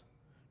laws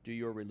do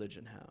your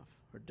religion have,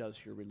 or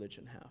does your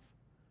religion have?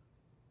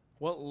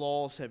 What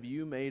laws have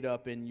you made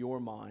up in your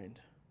mind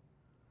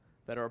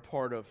that are a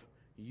part of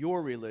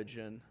your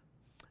religion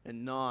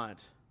and not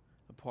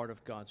a part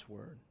of God's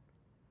word?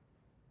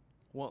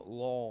 What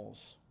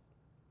laws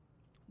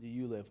do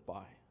you live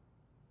by?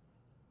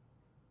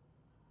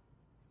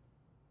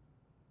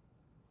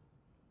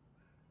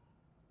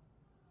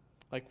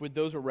 Like, would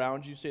those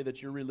around you say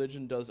that your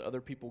religion does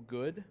other people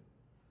good?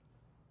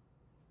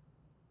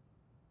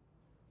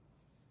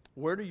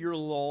 Where do your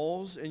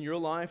laws in your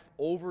life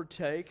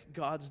overtake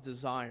God's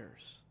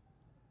desires?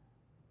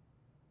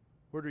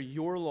 Where do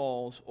your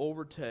laws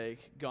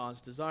overtake God's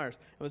desires?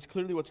 And that's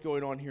clearly what's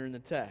going on here in the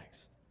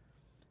text.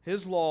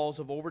 His laws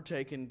have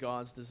overtaken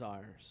God's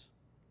desires,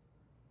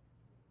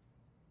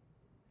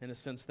 in a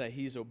sense that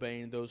he's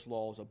obeying those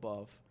laws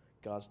above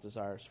God's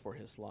desires for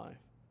his life.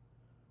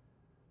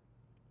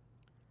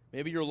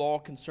 Maybe your law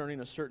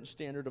concerning a certain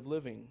standard of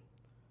living.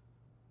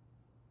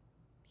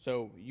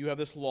 So you have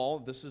this law,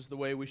 this is the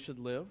way we should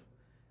live,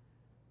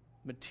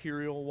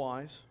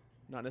 material-wise,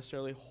 not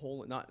necessarily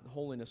not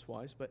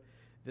holiness-wise, but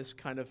this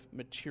kind of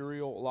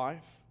material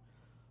life.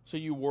 So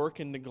you work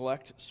and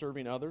neglect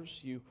serving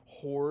others. You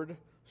hoard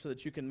so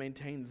that you can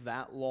maintain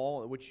that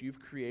law which you've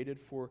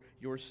created for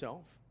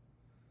yourself.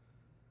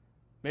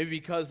 Maybe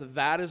because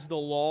that is the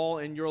law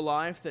in your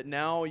life that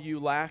now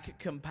you lack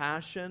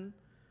compassion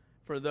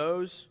for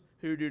those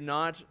who do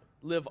not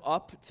live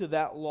up to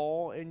that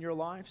law in your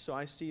life. So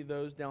I see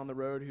those down the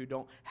road who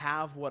don't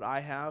have what I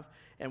have,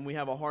 and we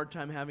have a hard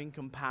time having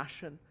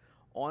compassion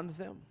on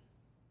them.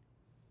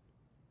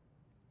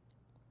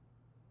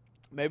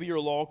 Maybe your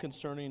law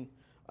concerning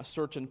a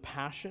certain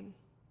passion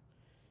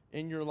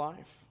in your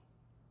life,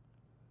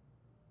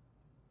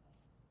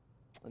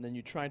 and then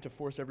you try to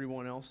force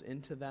everyone else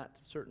into that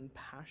certain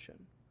passion.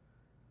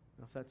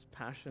 Now, if that's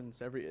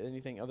passions,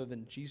 anything other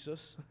than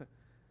Jesus,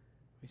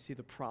 we see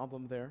the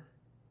problem there.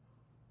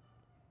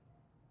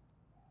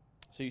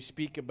 So you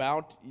speak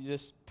about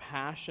this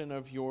passion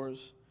of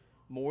yours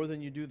more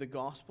than you do the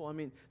gospel. I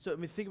mean,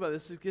 think about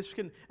this. This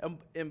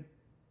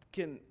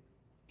can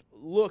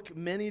look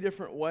many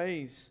different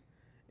ways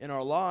in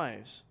our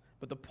lives.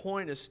 But the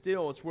point is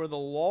still, it's where the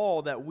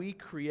law that we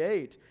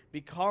create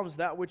becomes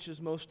that which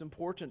is most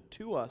important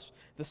to us.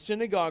 The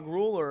synagogue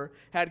ruler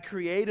had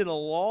created a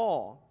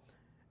law,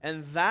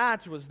 and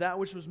that was that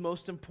which was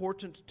most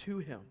important to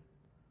him.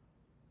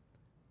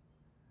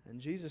 And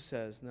Jesus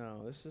says,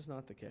 no, this is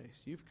not the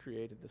case. You've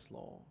created this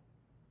law.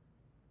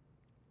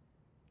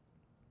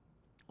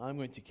 I'm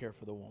going to care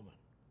for the woman.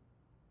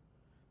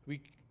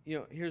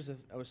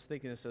 I was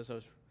thinking this as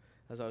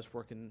I was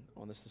working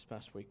on this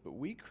past week, but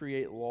we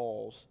create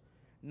laws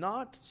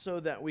not so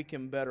that we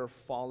can better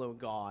follow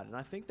God. And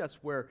I think that's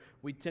where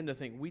we tend to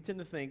think. We tend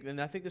to think, and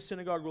I think the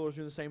synagogue rulers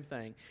do the same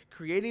thing,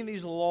 creating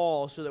these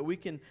laws so that we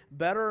can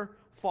better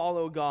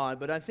follow God.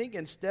 But I think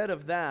instead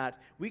of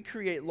that, we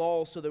create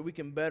laws so that we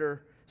can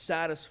better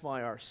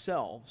satisfy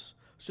ourselves,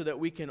 so that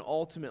we can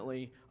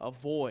ultimately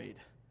avoid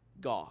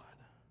God.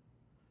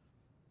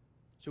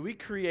 So we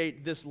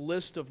create this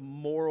list of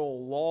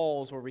moral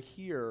laws over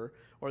here,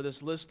 or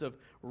this list of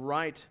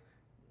right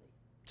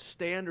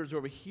standards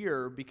over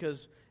here,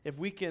 because if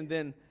we can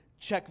then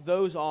check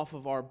those off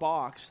of our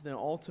box, then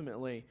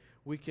ultimately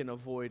we can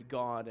avoid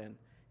God and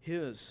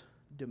His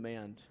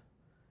demand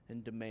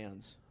and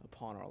demands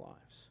upon our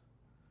lives.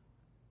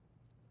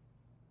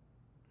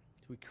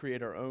 So we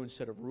create our own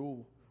set of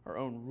our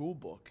own rule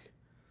book,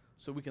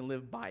 so we can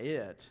live by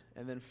it,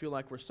 and then feel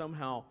like we're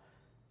somehow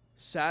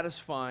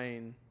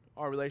satisfying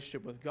our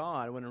relationship with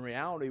God, when in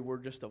reality we're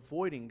just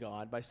avoiding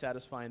God by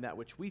satisfying that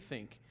which we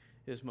think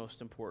is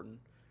most important,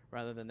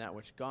 rather than that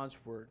which God's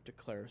Word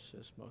declares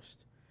is most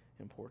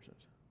important.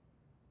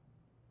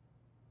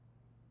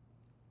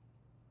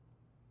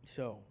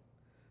 So,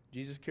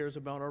 Jesus cares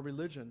about our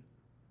religion.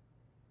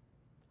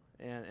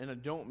 And I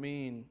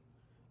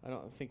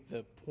don't think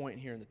the point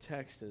here in the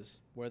text is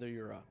whether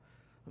you're a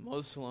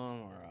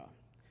Muslim or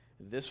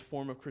this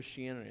form of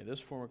Christianity, I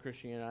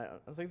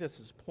don't think that's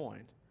his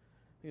point.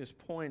 I think his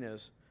point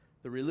is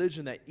the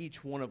religion that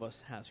each one of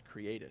us has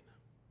created.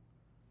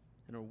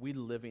 And are we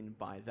living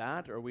by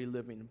that, or are we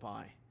living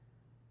by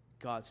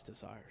God's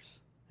desires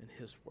and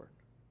His Word?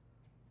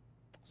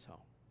 So,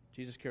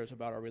 Jesus cares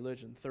about our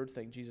religion. Third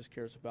thing Jesus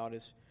cares about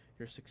is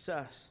your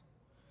success.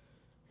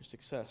 Your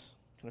success.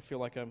 I kind of feel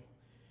like I'm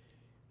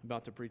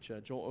about to preach a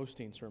Joel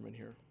Osteen sermon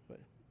here, but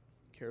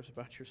He cares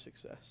about your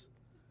success.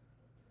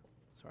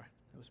 Sorry,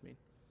 that was mean.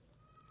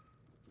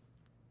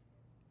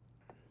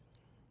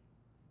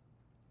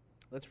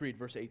 Let's read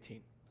verse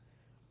 18.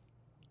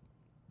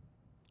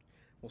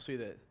 We'll see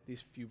that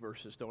these few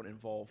verses don't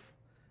involve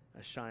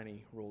a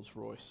shiny Rolls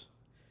Royce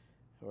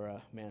or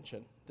a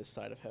mansion this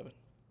side of heaven.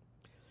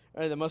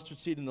 All right, the mustard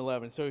seed and the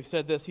leaven. So he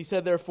said this. He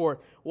said, therefore,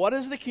 what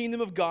is the kingdom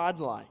of God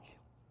like?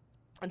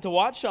 And to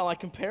what shall I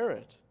compare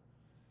it?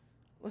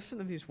 Listen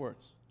to these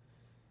words.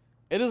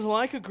 It is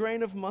like a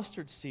grain of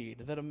mustard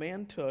seed that a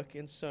man took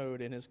and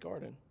sowed in his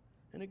garden.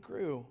 And it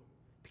grew,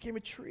 became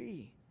a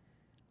tree.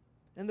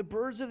 And the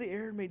birds of the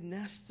air made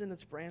nests in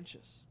its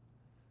branches.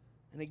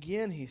 And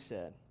again he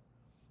said,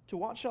 to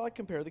what shall I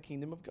compare the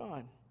kingdom of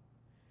God?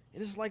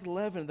 It is like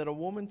leaven that a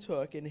woman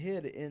took and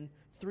hid in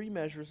 3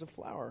 measures of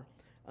flour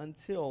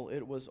until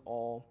it was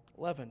all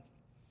leavened.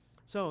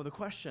 So the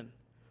question,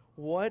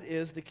 what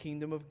is the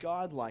kingdom of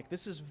God like?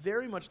 This is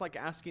very much like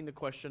asking the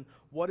question,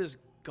 what is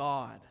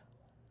God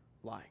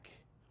like?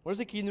 What is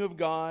the kingdom of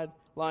God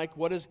like?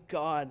 What is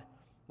God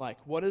like?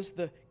 What is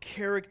the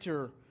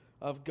character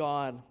of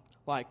God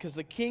like? Because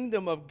the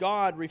kingdom of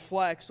God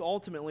reflects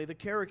ultimately the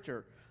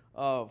character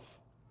of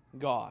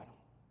God.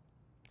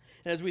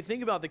 And as we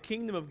think about the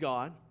kingdom of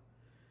God,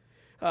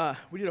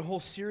 we did a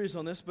whole series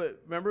on this, but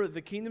remember, the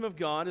kingdom of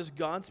God is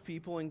God's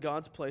people and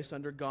God's place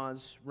under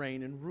God's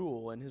reign and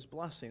rule and His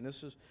blessing.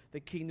 This is the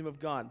kingdom of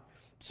God.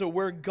 So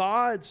where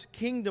God's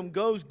kingdom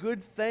goes,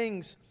 good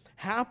things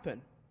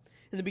happen.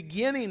 And the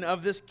beginning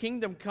of this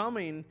kingdom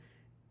coming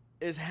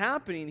is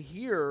happening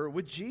here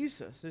with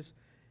Jesus.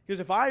 Because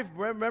if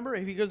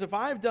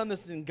I've done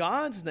this in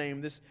God's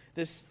name,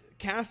 this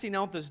casting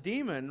out this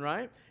demon,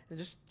 right? And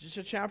just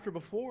a chapter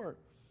before.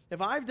 If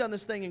I've done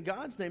this thing in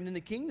God's name, then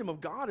the kingdom of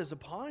God is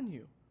upon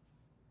you.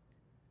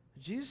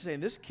 Jesus is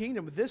saying this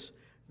kingdom, this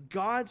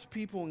God's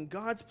people in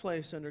God's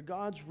place under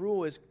God's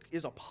rule is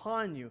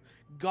upon you.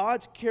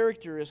 God's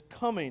character is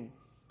coming.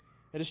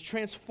 It is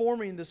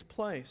transforming this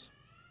place.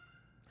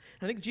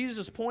 I think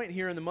Jesus' point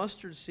here in the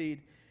mustard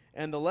seed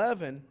and the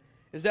leaven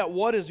is that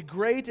what is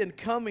great and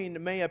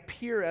coming may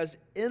appear as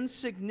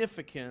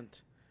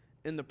insignificant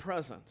in the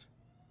present.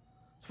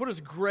 So what is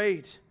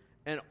great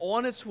and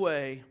on its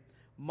way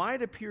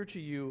might appear to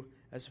you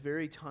as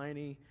very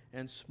tiny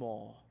and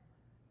small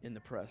in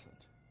the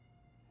present.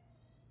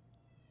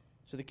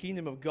 So the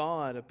kingdom of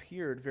God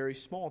appeared very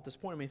small at this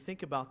point. I mean,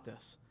 think about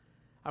this.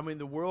 I mean,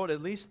 the world,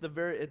 at least at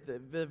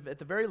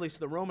the very least,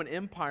 the Roman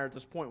Empire at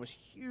this point was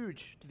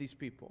huge to these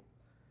people.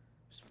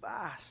 It was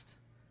vast.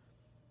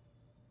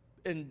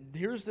 And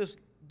here's this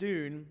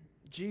dude,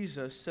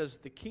 Jesus, says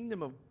the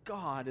kingdom of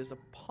God is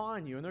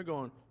upon you. And they're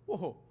going,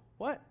 whoa,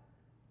 what?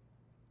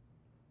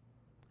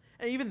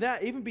 And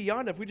even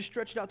beyond, if we just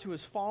stretch it out to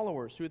His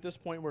followers, who at this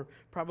point were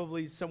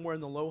probably somewhere in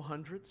the low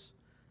hundreds,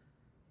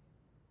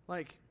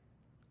 like,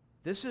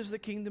 this is the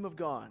kingdom of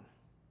God.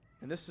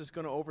 And this is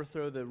going to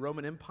overthrow the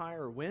Roman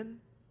Empire or win.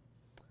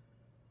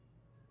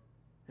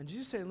 And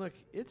Jesus is saying, look,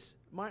 it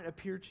might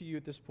appear to you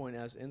at this point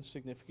as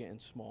insignificant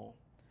and small,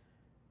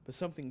 but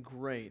something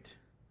great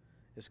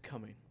is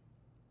coming.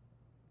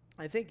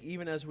 I think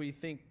even as we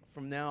think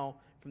from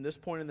this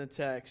point in the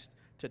text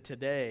to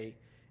today,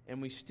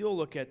 and we still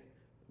look at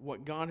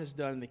what God has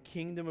done in the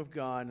kingdom of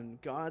God and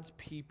God's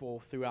people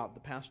throughout the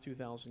past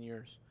 2,000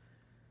 years,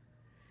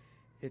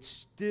 it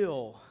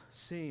still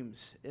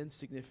seems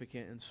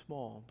insignificant and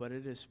small, but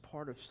it is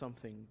part of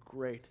something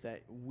great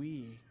that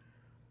we,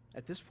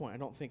 at this point, I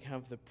don't think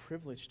have the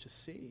privilege to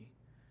see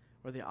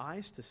or the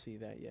eyes to see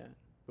that yet.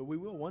 But we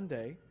will one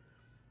day.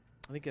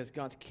 I think as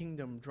God's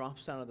kingdom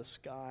drops out of the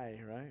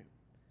sky, right?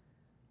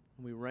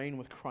 And we reign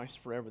with Christ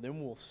forever,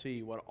 then we'll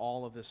see what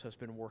all of this has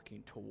been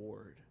working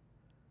toward.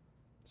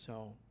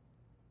 So,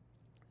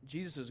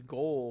 Jesus'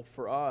 goal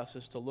for us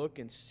is to look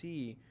and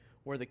see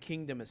where the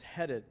kingdom is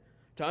headed,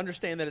 to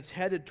understand that it's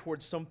headed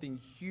towards something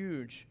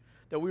huge,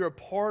 that we are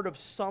part of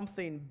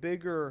something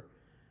bigger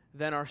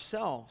than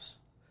ourselves.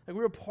 Like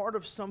we are part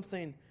of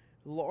something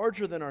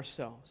larger than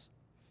ourselves.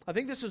 I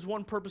think this is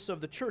one purpose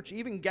of the church,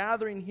 even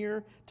gathering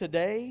here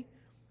today,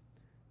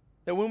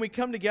 that when we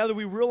come together,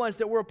 we realize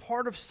that we're a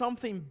part of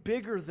something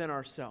bigger than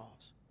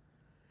ourselves.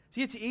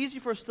 See, it's easy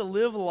for us to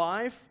live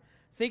life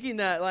thinking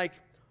that, like,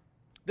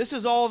 this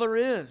is all there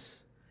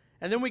is.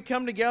 And then we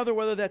come together,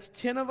 whether that's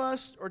 10 of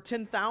us or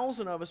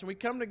 10,000 of us, and we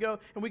come to go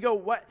and we go,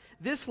 what?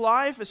 This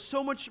life is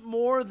so much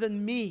more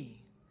than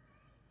me.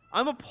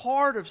 I'm a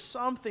part of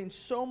something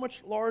so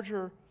much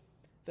larger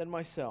than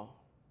myself.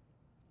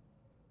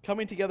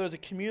 Coming together as a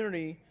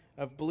community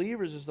of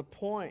believers is to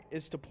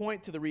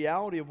point to the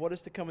reality of what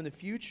is to come in the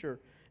future,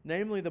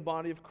 namely the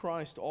body of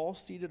Christ, all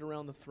seated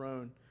around the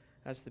throne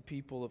as the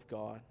people of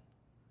God,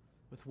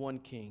 with one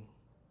King.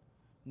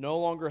 No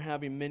longer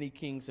having many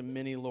kings and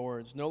many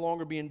lords, no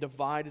longer being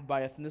divided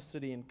by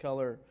ethnicity and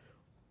color.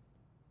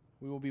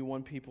 We will be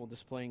one people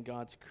displaying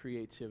God's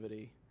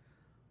creativity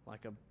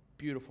like a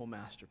beautiful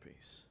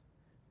masterpiece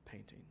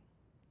painting.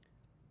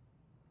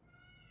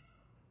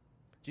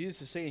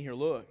 Jesus is saying here,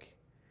 look,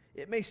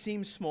 it may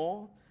seem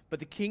small, but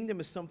the kingdom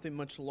is something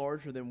much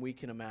larger than we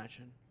can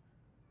imagine.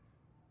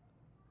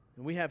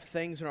 And we have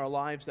things in our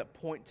lives that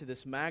point to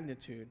this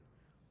magnitude.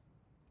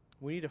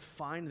 We need to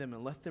find them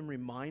and let them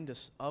remind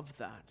us of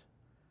that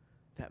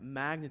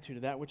magnitude,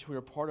 of that which we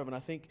are part of. And I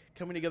think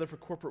coming together for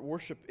corporate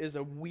worship is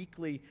a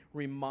weekly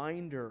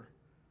reminder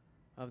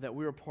of that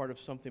we are part of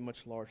something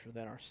much larger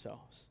than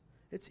ourselves.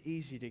 It's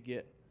easy to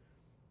get,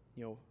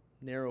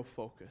 narrow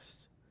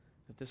focused,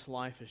 that this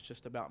life is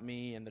just about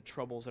me and the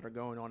troubles that are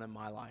going on in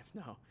my life.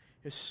 No,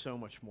 it's so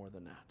much more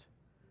than that.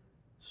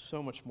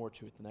 So much more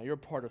to it than that. You're a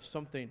part of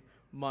something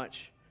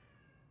much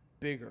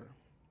bigger.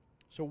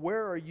 So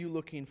where are you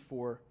looking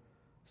for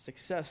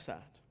success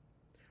at?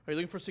 Are you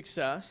looking for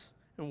success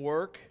in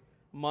work,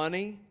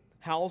 money,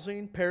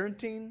 housing,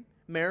 parenting,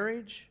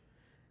 marriage?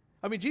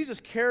 I mean, Jesus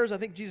cares. I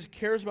think Jesus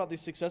cares about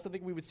this success. I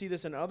think we would see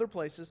this in other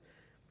places.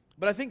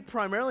 But I think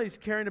primarily He's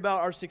caring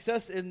about our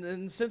success in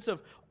the sense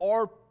of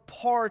our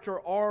part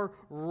or our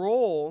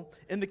role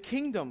in the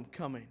kingdom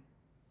coming.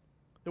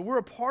 That we're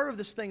a part of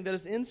this thing that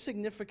is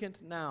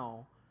insignificant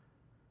now,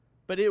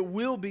 but it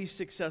will be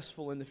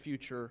successful in the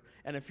future.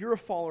 And if you're a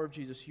follower of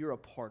Jesus, you're a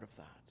part of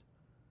that.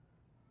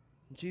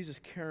 Jesus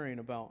caring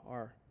about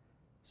our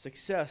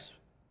success,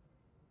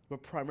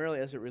 but primarily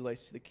as it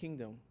relates to the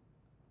kingdom.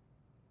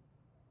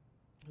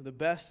 The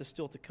best is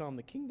still to come.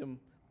 The kingdom,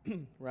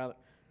 the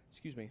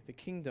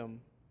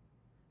kingdom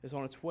is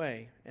on its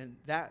way, and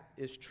that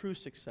is true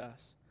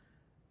success.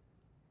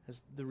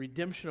 As the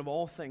redemption of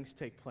all things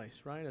take place,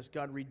 right? As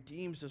God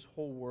redeems this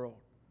whole world.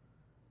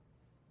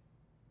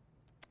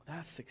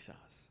 That's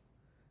success.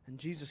 And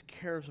Jesus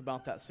cares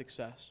about that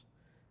success.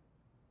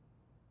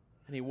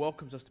 And He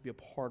welcomes us to be a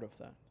part of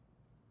that.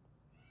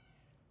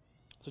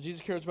 So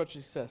Jesus cares about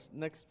your success.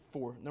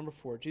 Number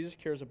 4, Jesus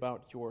cares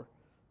about your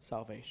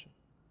salvation.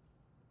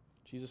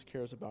 Jesus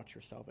cares about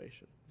your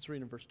salvation. Let's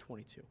read in verse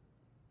 22.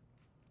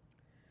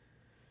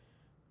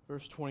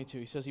 Verse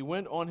 22, he says, He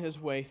went on His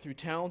way through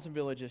towns and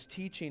villages,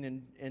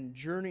 teaching and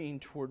journeying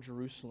toward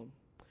Jerusalem.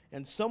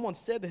 And someone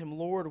said to Him,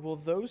 Lord, will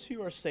those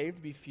who are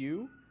saved be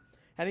few?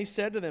 And He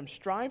said to them,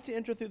 Strive to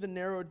enter through the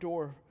narrow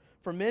door.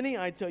 For many,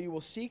 I tell you,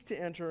 will seek to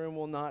enter and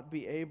will not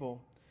be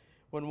able.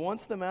 When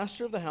once the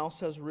master of the house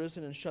has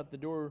risen and shut the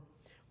door,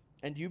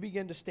 and you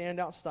begin to stand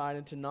outside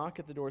and to knock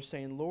at the door,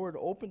 saying, Lord,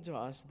 open to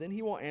us, then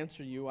He will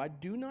answer you, I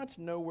do not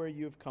know where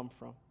you have come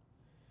from.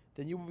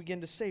 Then you will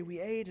begin to say,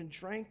 We ate and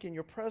drank in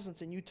your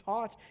presence, and you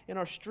taught in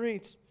our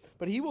streets.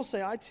 But He will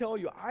say, I tell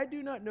you, I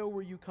do not know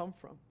where you come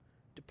from.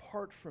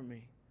 Depart from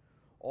me,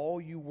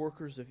 all you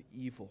workers of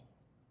evil.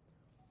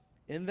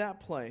 In that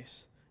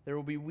place there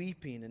will be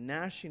weeping and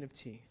gnashing of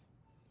teeth,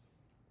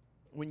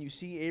 when you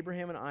see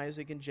Abraham and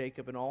Isaac and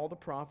Jacob and all the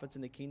prophets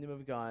in the kingdom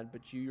of God,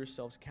 but you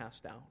yourselves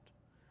cast out.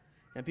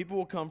 And people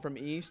will come from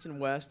east and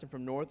west and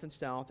from north and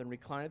south and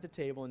recline at the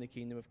table in the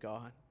kingdom of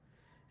God.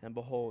 And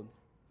behold,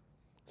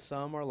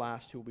 some are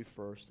last who will be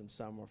first, and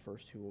some are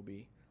first who will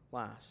be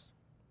last.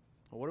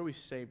 Well, what are we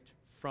saved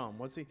from?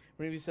 When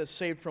He says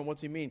saved from,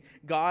 what's He mean?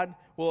 God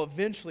will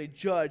eventually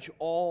judge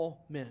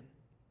all men.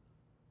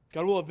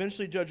 God will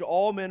eventually judge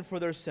all men for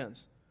their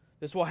sins.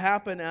 This will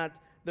happen at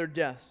their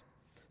deaths.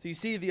 So you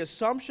see, the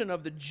assumption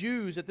of the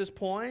Jews at this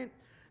point,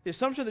 the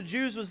assumption of the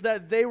Jews was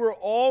that they were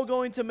all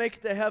going to make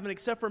it to heaven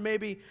except for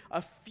maybe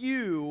a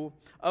few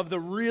of the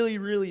really,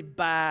 really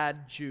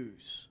bad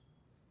Jews.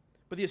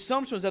 But the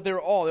assumption was that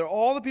they're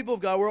all the people of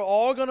God. We're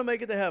all going to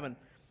make it to heaven.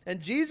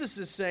 And Jesus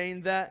is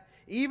saying that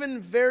even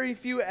very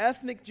few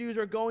ethnic Jews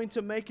are going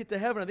to make it to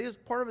heaven. I think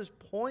that's part of His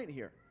point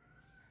here.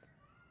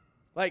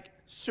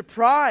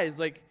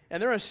 Surprised,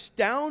 and they're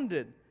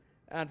astounded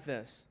at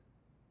this.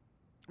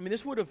 I mean,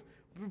 this would have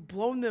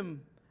blown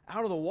them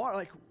out of the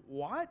water.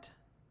 What?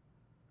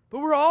 But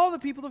we're all the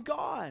people of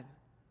God.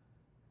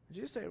 And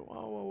Jesus said,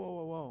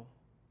 whoa.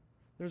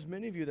 There's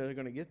many of you that are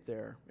going to get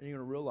there, and you're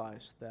going to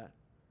realize that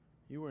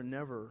you were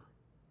never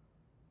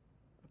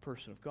a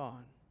person of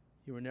God.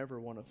 You were never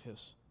one of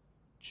His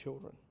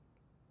children.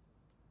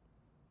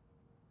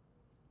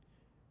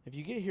 If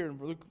you get here in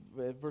Luke,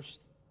 verse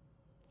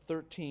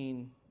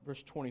 13,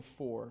 verse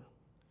 24,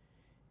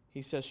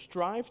 he says,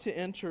 Strive to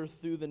enter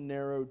through the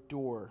narrow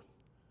door.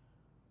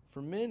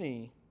 For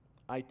many,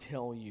 I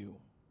tell you.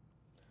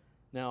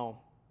 Now,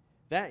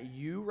 that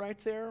you right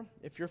there,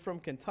 if you're from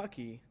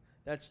Kentucky,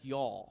 that's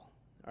y'all,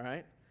 all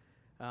right?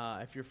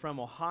 If you're from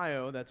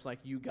Ohio, that's like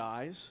you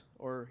guys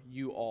or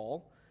you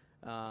all.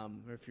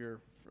 Or if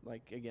you're,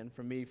 like, again,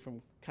 from me,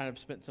 from kind of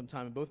spent some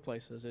time in both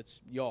places, it's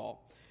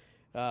y'all.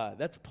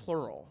 That's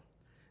plural.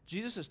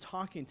 Jesus is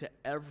talking to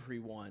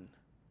everyone.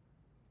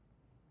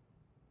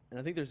 And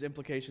I think there's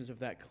implications of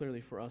that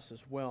clearly for us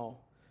as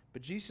well.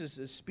 But Jesus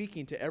is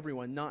speaking to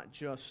everyone, not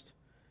just,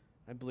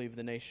 I believe,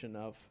 the nation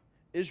of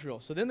Israel.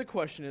 So then the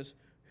question is,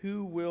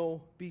 who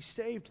will be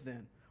saved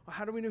then? Well,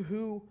 how do we know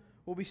who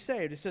will be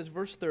saved? It says,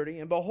 verse 30,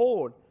 and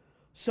behold,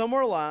 some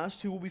are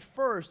last who will be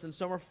first, and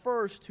some are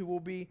first who will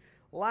be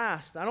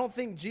last. I don't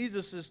think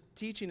Jesus is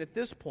teaching at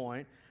this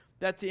point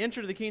that to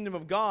enter the kingdom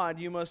of God,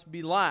 you must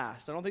be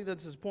last. I don't think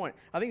that's his point.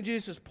 I think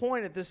Jesus'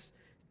 point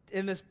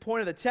in this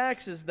point of the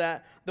text is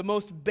that the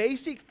most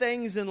basic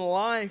things in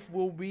life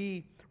will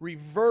be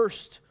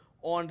reversed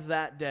on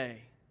that day.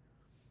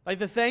 Like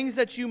the things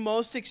that you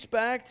most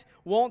expect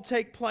won't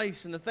take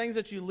place, and the things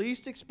that you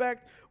least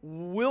expect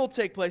will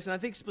take place. And I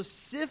think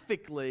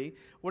specifically,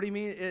 what he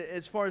means,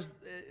 as far as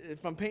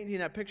if I'm painting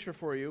that picture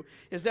for you,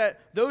 is that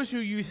those who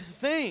you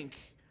think,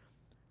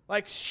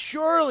 like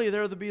surely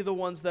they'll be the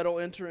ones that will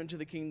enter into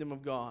the kingdom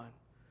of God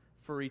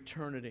for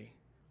eternity,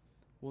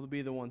 will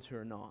be the ones who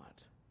are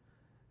not.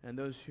 And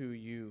those who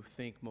you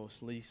think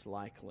most least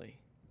likely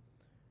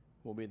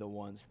will be the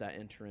ones that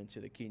enter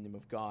into the kingdom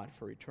of God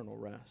for eternal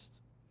rest.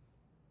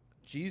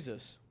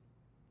 Jesus,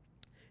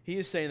 he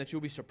is saying that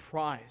you'll be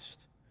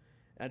surprised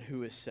at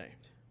who is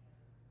saved.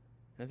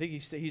 And I think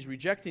he's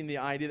rejecting the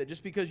idea that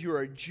just because you're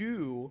a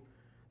Jew,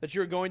 that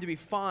you're going to be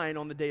fine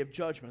on the day of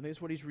judgment. I think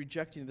that's what he's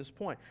rejecting at this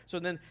point. So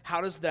then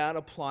how does that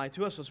apply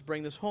to us? Let's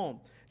bring this home.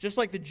 Just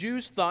like the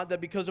Jews thought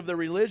that because of their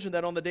religion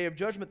that on the day of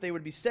judgment they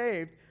would be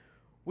saved,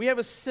 we have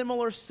a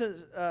similar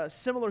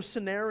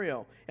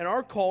scenario. In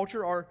our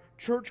culture, our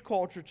church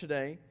culture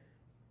today,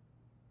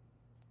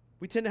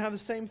 we tend to have the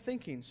same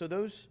thinking. So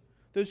those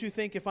who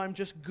think if I'm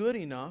just good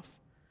enough,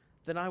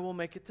 then I will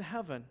make it to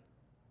heaven.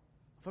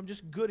 If I'm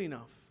just good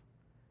enough,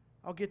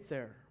 I'll get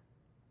there.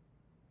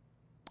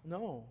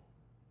 No.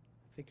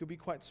 I think you'll be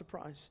quite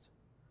surprised.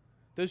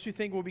 Those who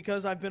think, well,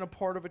 because I've been a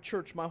part of a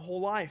church my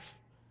whole life,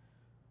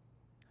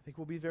 I think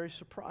we'll be very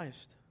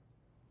surprised.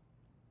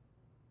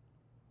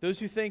 Those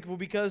who think, well,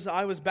 because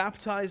I was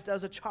baptized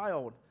as a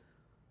child,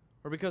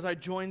 or because I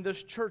joined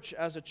this church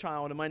as a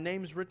child and my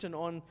name's written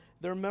on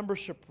their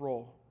membership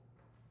roll,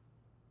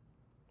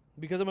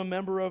 because I'm a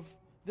member of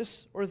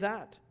this or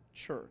that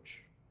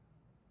church.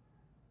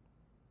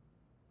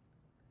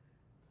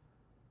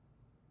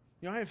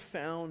 You know, I have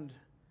found,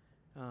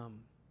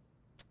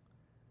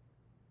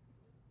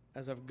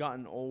 as I've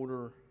gotten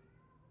older,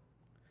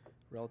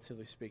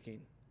 relatively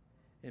speaking,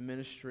 in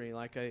ministry,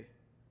 like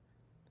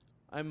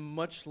I'm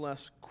much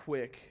less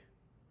quick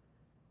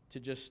to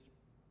just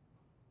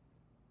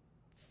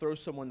throw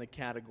someone in the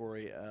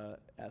category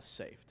as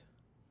saved.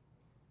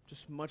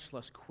 Just much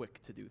less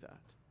quick to do that.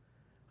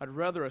 I'd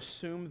rather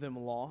assume them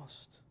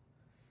lost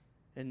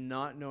and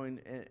not knowing,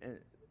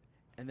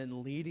 and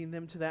then leading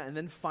them to that, and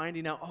then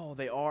finding out, oh,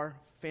 they are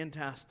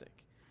fantastic.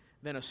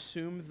 Then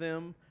assume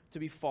them to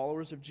be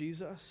followers of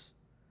Jesus,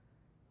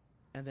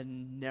 and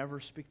then never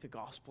speak the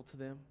gospel to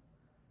them.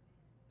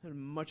 I'd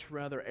much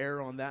rather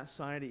err on that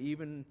side,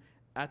 even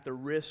at the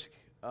risk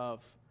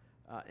of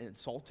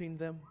insulting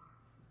them,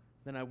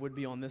 than I would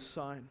be on this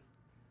side,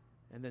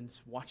 and then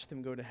watch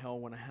them go to hell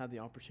when I had the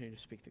opportunity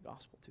to speak the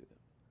gospel to them.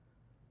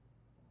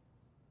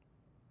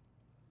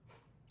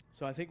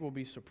 So I think we'll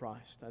be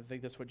surprised. I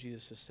think that's what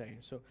Jesus is saying.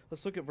 So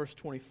let's look at verse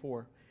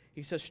 24.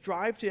 He says,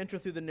 strive to enter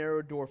through the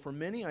narrow door, for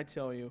many, I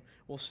tell you,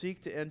 will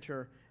seek to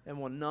enter and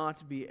will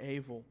not be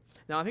able.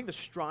 Now, I think the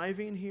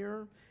striving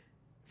here,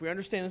 if we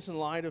understand this in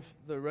light of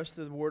the rest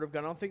of the Word of God,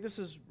 I don't think this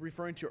is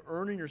referring to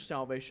earning your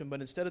salvation,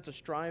 but instead it's a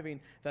striving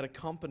that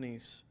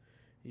accompanies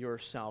your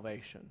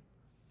salvation.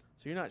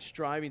 So you're not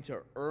striving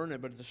to earn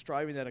it, but it's a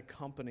striving that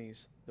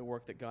accompanies the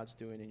work that God's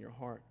doing in your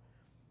heart.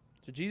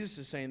 So Jesus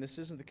is saying this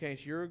isn't the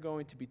case. You're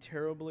going to be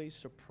terribly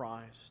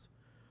surprised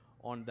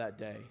on that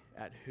day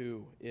at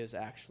who is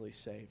actually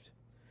saved.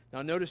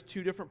 Now notice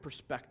two different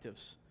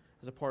perspectives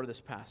as a part of this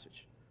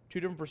passage.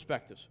 Two different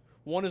perspectives.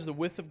 One is the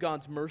width of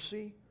God's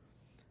mercy.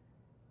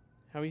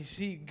 How we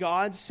see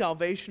God's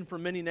salvation for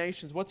many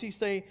nations. What's he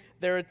say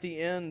there at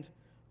the end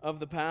of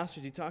the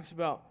passage? He talks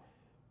about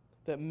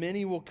that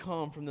many will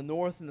come from the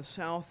north and the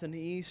south and the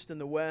east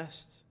and the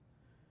west.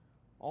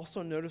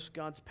 Also notice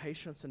God's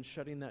patience in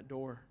shutting that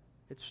door.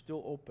 It's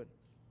still open.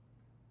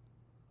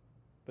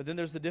 But then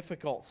there's the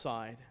difficult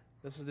side.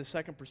 This is the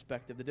second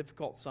perspective. The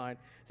difficult side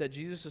is that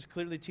Jesus is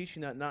clearly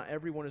teaching that not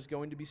everyone is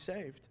going to be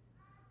saved.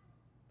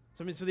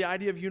 So the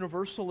idea of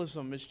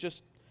universalism is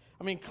just,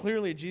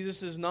 clearly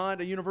Jesus is not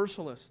a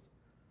universalist.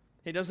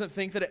 He doesn't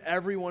think that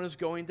everyone is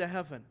going to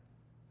heaven.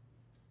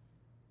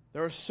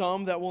 There are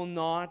some that will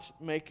not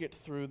make it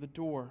through the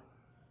door.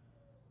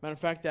 Matter of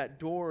fact, that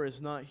door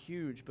is not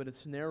huge, but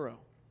it's narrow.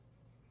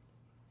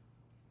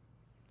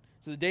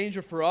 So the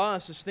danger for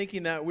us is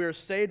thinking that we're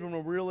saved when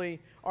we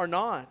really are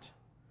not.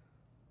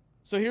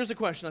 So here's the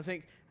question I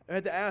think I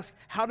had to ask.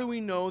 How do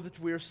we know that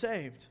we're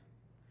saved?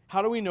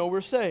 How do we know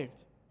we're saved?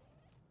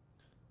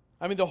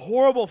 I mean, the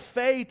horrible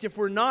fate if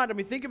we're not. I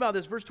mean, think about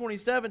this. Verse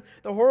 27,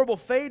 the horrible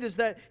fate is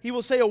that he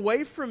will say,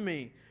 away from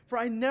me, for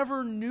I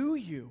never knew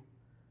you.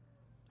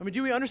 I mean,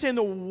 do we understand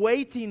the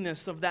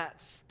weightiness of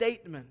that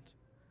statement?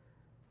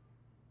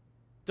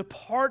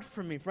 Depart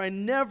from me, for I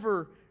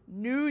never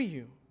knew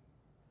you.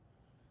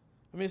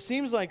 I mean, it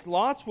seems like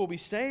lots will be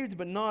saved,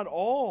 but not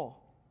all.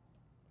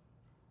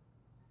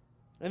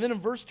 And then in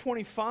verse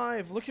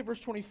 25, look at verse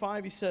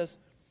 25, he says,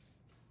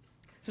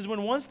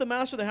 when once the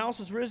master of the house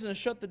has risen and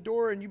shut the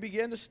door, and you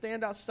begin to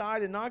stand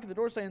outside and knock at the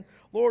door, saying,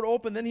 Lord,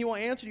 open, then he will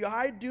answer you,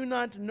 I do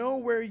not know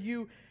where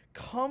you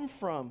come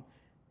from.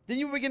 Then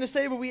you begin to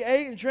say, but we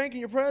ate and drank in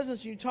your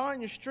presence, and you taught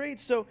in your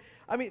streets. So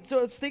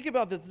let's think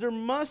about this. There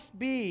must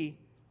be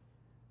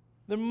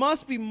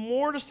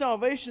more to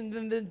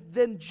salvation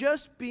than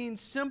just being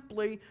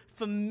simply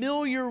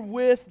familiar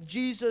with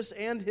Jesus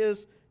and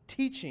his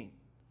teaching.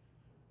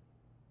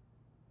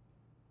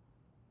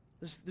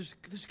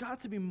 There's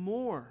got to be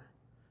more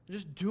than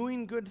just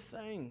doing good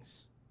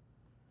things.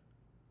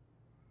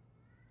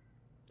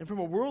 And from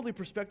a worldly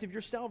perspective,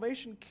 your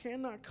salvation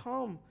cannot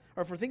come,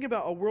 or if we're thinking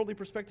about a worldly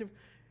perspective,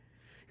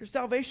 your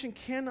salvation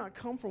cannot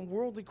come from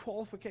worldly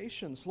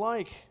qualifications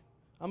like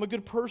I'm a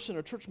good person,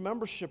 or church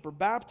membership, or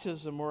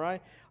baptism, or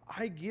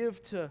I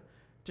give to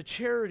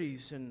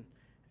charities,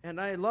 and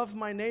I love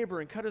my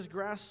neighbor and cut his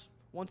grass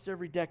once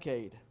every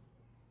decade.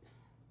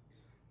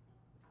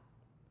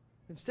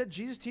 Instead,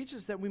 Jesus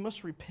teaches that we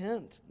must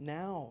repent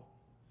now.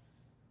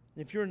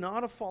 And if you're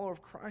not a follower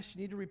of Christ,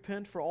 you need to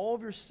repent for all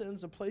of your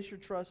sins and place your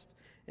trust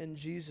in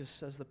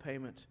Jesus as the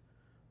payment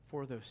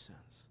for those sins.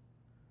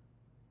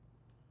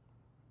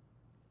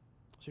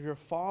 So if you're a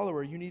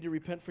follower, you need to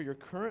repent for your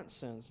current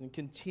sins and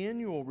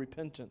continual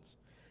repentance.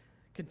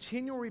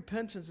 Continual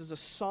repentance is a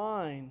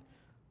sign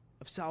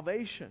of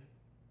salvation.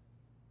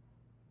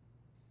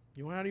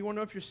 How do you want to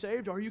know if you're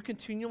saved? Are you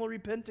continually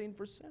repenting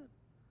for sin?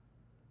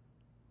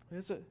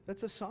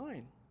 That's a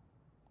sign.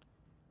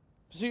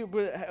 See,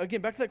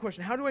 again, back to that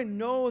question. How do I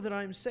know that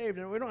I'm saved?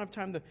 And we don't have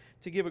time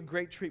to give a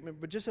great treatment,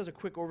 but just as a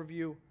quick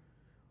overview,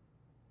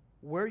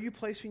 where are you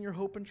placing your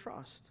hope and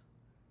trust?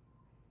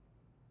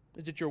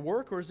 Is it your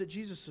work or is it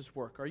Jesus'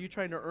 work? Are you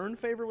trying to earn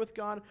favor with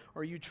God,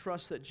 or you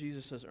trust that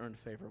Jesus has earned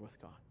favor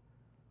with God?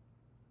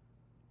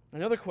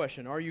 Another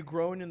question, are you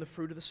growing in the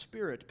fruit of the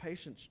Spirit?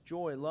 Patience,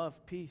 joy,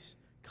 love, peace,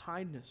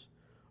 kindness.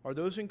 Are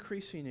those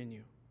increasing in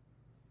you?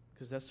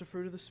 Because that's the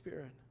fruit of the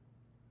Spirit.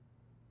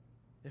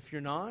 If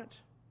you're not,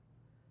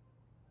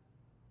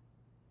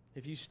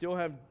 if you still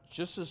have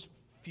just as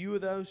few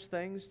of those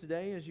things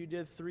today as you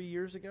did 3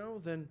 years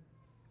ago, then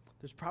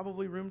there's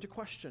probably room to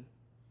question.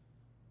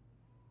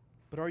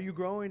 But are you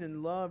growing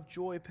in love,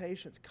 joy,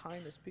 patience,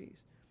 kindness,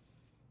 peace?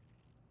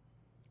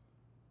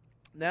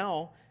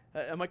 Now,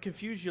 I might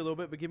confuse you a little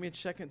bit, but give me a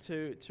second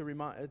to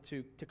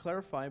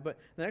clarify. But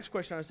the next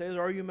question I would say is,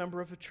 are you a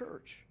member of a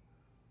church?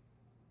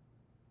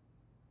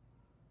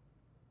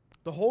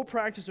 The whole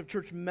practice of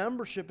church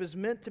membership is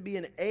meant to be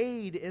an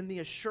aid in the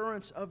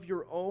assurance of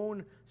your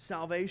own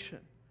salvation.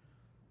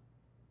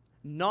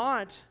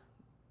 Not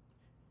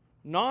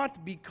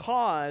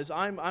because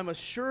I'm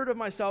assured of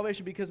my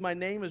salvation because my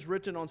name is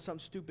written on some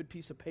stupid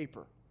piece of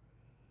paper.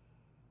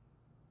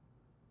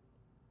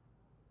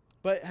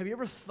 But have you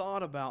ever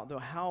thought about, though,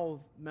 how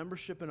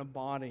membership in a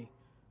body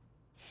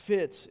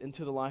fits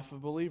into the life of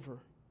a believer?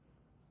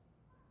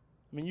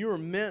 I mean, you are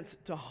meant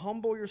to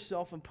humble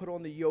yourself and put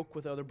on the yoke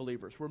with other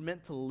believers. We're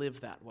meant to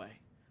live that way.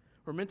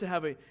 We're meant to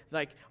have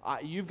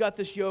you've got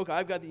this yoke,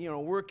 I've got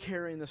we're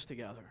carrying this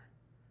together.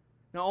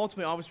 Now,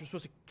 ultimately, obviously, we're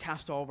supposed to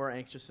cast all of our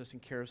anxiousness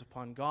and cares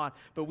upon God,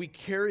 but we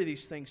carry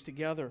these things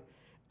together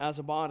as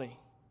a body.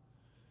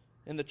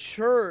 And the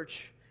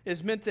church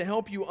is meant to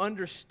help you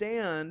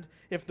understand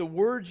if the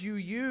words you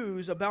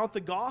use about the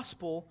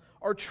gospel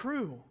are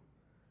true.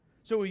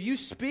 So when you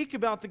speak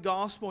about the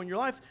gospel in your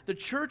life, the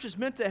church is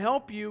meant to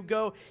help you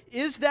go,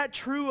 is that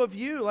true of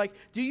you? Like,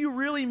 do you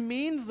really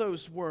mean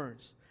those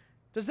words?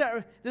 Is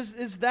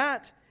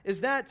that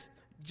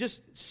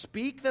just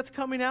speak that's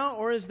coming out,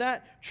 or is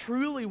that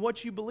truly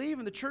what you believe?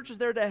 And the church is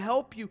there to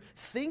help you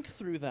think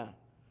through that.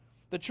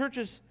 The church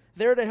is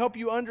there to help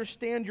you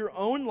understand your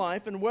own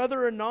life and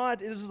whether or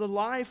not it is the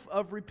life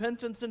of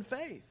repentance and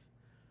faith.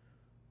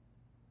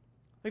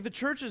 Like, the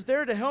church is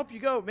there to help you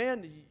go,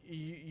 man,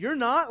 you're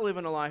not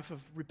living a life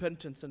of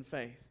repentance and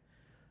faith.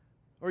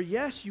 Or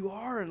yes, you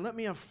are, and let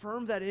me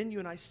affirm that in you,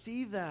 and I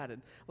see that,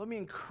 and let me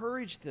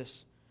encourage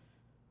this.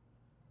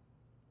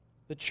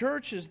 The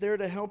church is there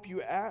to help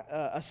you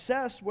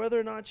assess whether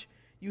or not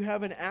you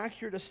have an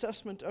accurate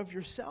assessment of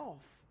yourself.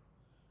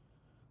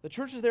 The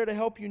church is there to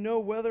help you know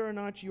whether or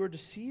not you are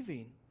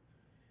deceiving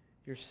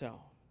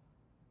yourself.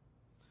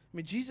 I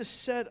mean, Jesus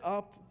set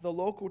up the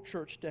local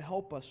church to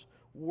help us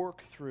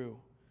work through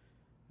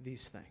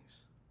these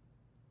things.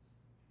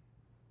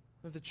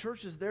 The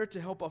church is there to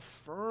help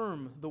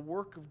affirm the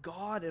work of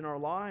God in our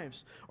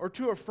lives, or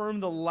to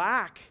affirm the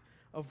lack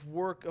of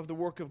the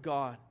work of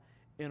God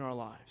in our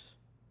lives.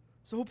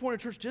 It's the whole point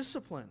of church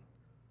discipline.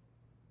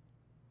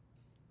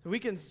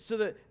 So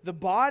that the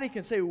body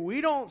can say,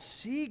 we don't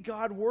see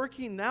God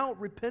working out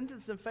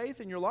repentance and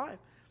faith in your life.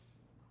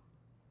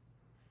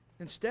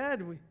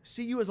 Instead, we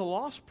see you as a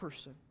lost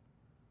person.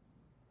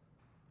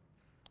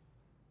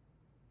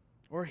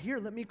 Or here,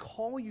 let me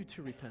call you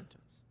to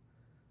repentance.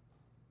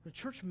 The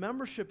church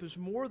membership is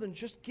more than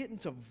just getting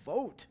to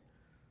vote.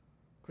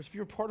 Of course, if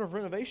you're part of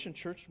Renovation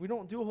Church, we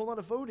don't do a whole lot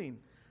of voting.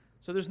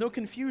 So there's no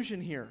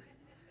confusion here.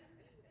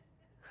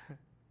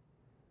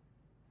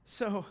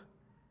 So,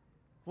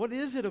 what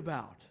is it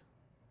about?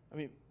 I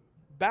mean,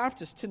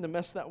 Baptists tend to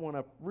mess that one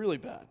up really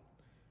bad.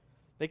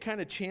 They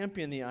kind of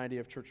champion the idea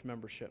of church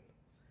membership.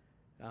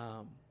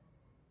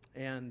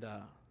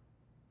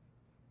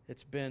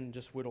 It's been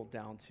just whittled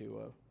down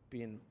to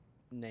being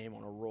name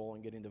on a roll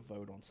and getting to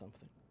vote on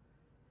something.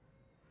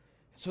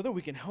 So that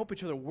we can help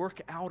each other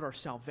work out our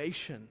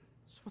salvation.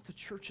 That's what the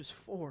church is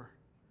for.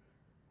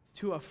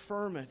 To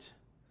affirm it.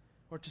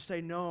 Or to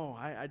say, no,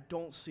 I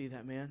don't see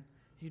that, man.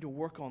 You need to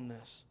work on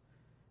this.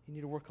 You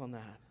need to work on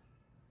that.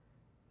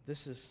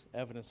 This is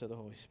evidence of the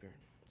Holy Spirit.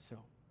 So,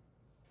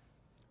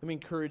 let me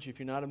encourage you, if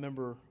you're not a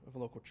member of a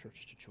local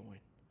church, to join.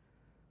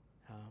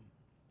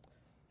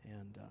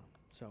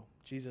 So,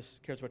 Jesus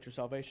cares about your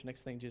salvation.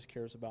 Next thing Jesus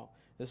cares about,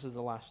 this is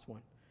the last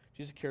one.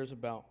 Jesus cares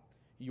about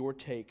your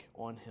take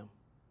on Him.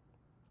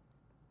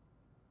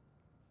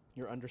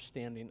 Your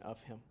understanding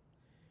of Him.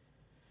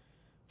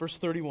 Verse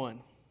 31.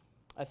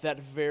 At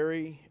that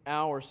very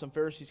hour, some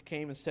Pharisees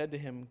came and said to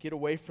him, "Get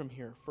away from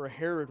here, for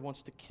Herod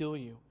wants to kill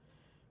you."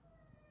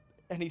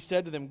 And he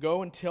said to them,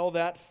 "Go and tell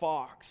that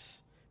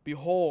fox,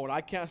 behold,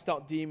 I cast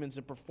out demons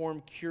and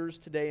perform cures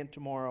today and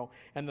tomorrow,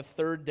 and the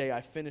third day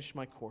I finish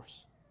my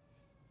course.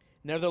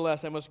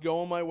 Nevertheless, I must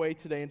go on my way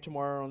today and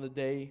tomorrow on the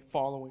day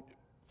following,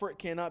 for it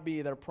cannot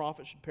be that a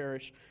prophet should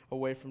perish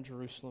away from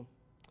Jerusalem.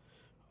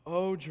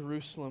 O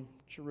Jerusalem,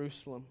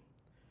 Jerusalem,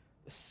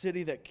 the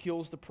city that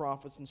kills the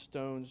prophets and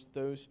stones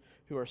those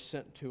who are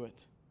sent to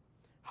it.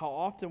 How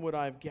often would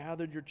I have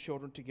gathered your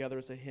children together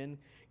as a hen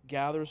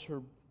gathers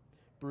her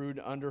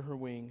brood under her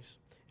wings,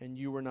 and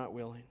you were not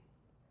willing.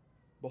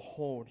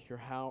 Behold, your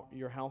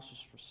house is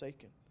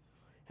forsaken.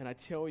 And I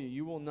tell you,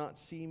 you will not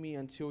see me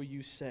until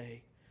you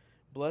say,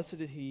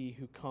 Blessed is he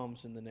who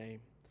comes in the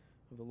name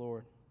of the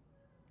Lord."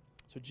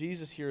 So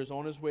Jesus here is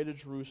on his way to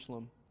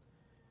Jerusalem.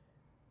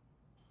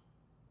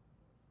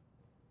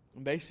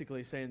 And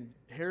basically saying,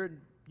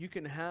 Herod, you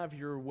can have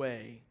your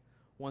way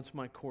once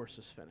my course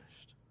is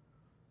finished.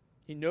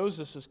 He knows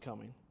this is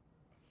coming.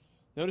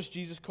 Notice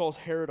Jesus calls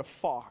Herod a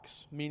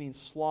fox, meaning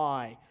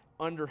sly,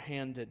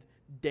 underhanded,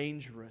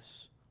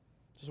 dangerous.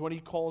 This is what he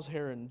calls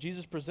Herod. And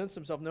Jesus presents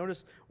himself.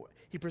 Notice,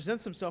 he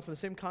presents himself in the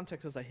same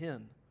context as a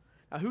hen.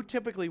 Now, who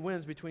typically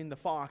wins between the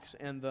fox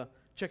and the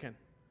chicken?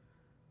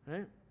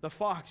 Right? The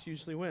fox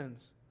usually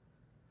wins.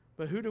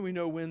 But who do we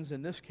know wins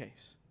in this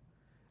case?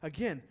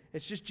 Again,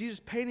 it's just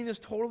Jesus painting this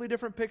totally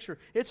different picture.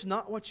 It's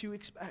not what you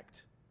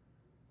expect.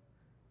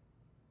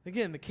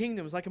 Again, the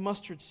kingdom is like a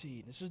mustard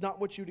seed. This is not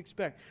what you'd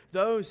expect.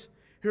 Those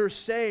who are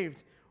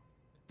saved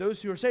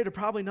are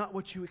probably not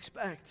what you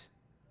expect.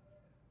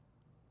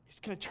 He's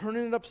kind of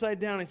turning it upside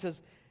down.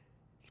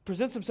 He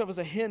presents himself as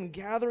a hen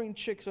gathering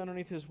chicks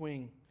underneath his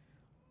wing.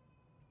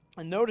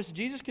 And notice,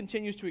 Jesus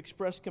continues to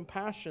express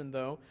compassion,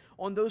 though,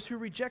 on those who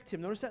reject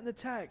him. Notice that in the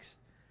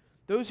text.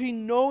 Those he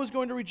knows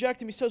going to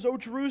reject him. He says, "Oh,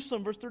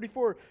 Jerusalem," verse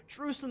 34,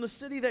 "Jerusalem, the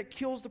city that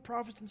kills the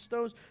prophets and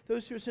stones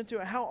those who are sent to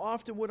it. How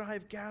often would I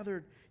have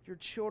gathered your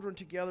children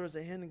together as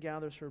a hen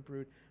gathers her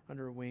brood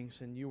under her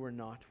wings, and you were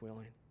not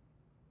willing."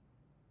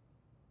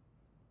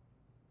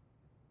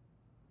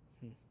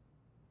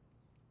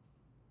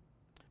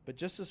 But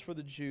just as for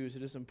the Jews,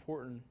 it is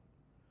important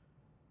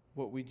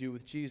what we do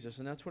with Jesus.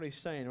 And that's what he's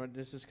saying. Right?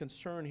 This is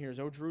concern here is,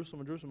 "Oh,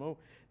 Jerusalem, Jerusalem, oh,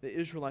 the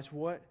Israelites,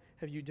 what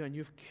have you done?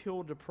 You've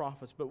killed the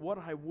prophets. But what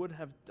I would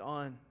have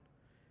done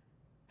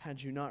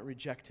had you not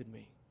rejected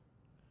me."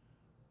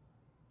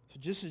 So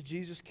just as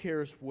Jesus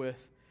cares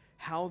with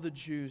how the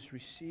Jews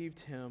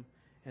received him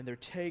and their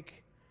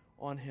take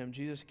on him,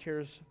 Jesus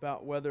cares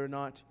about whether or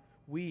not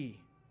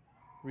we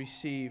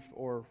receive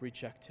or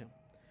reject him.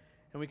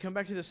 And we come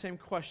back to the same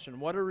question.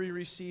 What are we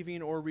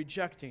receiving or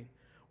rejecting?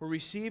 We're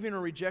receiving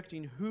or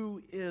rejecting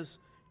who is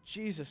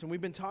Jesus. And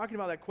we've been talking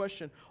about that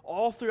question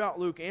all throughout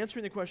Luke,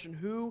 answering the question,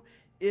 who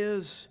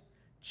is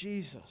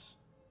Jesus?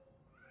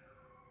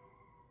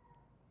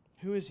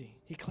 Who is he?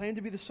 He claimed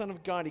to be the Son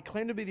of God. He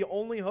claimed to be the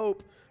only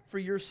hope for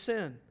your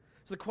sin.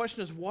 So the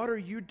question is, what are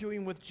you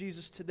doing with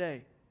Jesus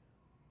today?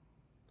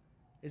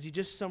 Is he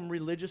just some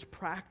religious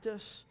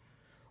practice?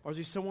 Or is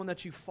he someone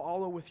that you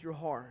follow with your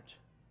heart?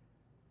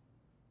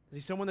 Is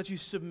he someone that you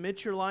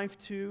submit your life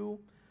to?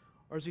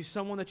 Or is he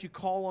someone that you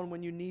call on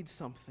when you need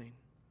something?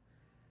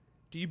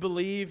 Do you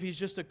believe he's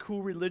just a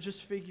cool religious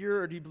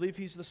figure, or do you believe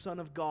he's the Son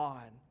of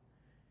God?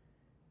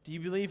 Do you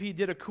believe he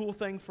did a cool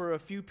thing for a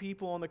few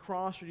people on the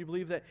cross, or do you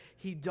believe that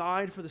he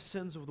died for the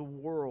sins of the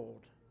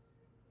world?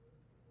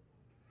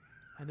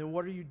 And then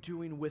what are you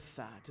doing with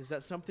that? Is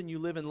that something you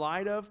live in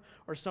light of,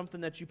 or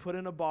something that you put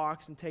in a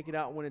box and take it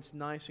out when it's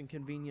nice and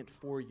convenient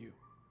for you?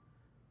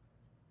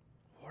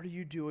 What What are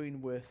you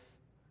doing with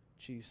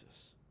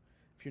Jesus?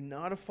 If you're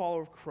not a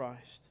follower of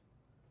Christ,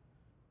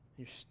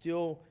 you're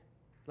still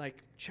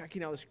like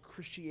checking out this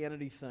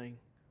Christianity thing,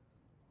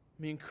 let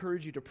me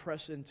encourage you to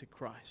press into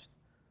Christ,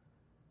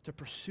 to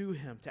pursue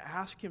Him, to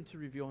ask Him to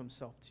reveal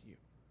Himself to you,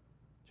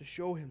 to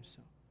show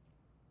Himself.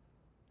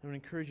 I would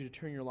encourage you to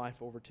turn your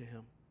life over to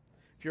Him.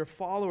 If you're a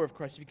follower of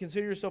Christ, if you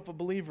consider yourself a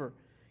believer,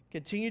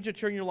 continue to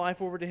turn your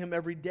life over to Him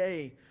every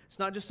day. It's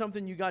not just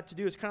something you got to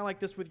do. It's kind of like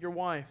this with your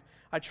wife.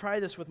 I try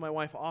this with my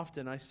wife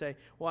often. I say,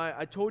 well,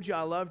 I told you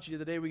I loved you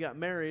the day we got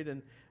married,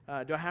 and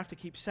do I have to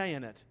keep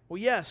saying it? Well,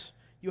 yes,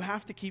 you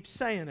have to keep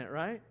saying it,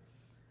 right?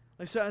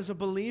 Like, so as a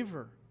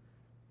believer,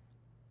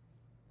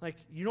 like,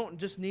 you don't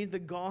just need the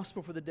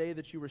gospel for the day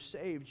that you were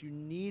saved. You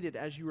need it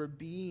as you were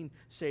being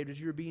saved, as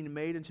you were being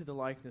made into the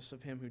likeness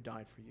of Him who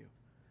died for you.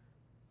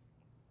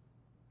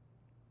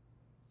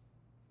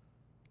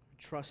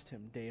 Trust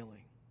Him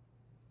daily.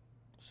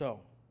 So,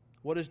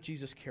 what does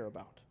Jesus care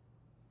about?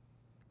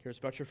 He cares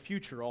about your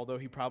future, although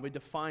He probably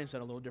defines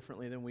that a little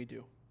differently than we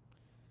do.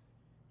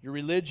 Your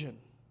religion,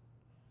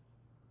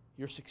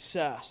 your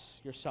success,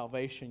 your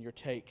salvation, your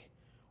take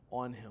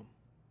on Him.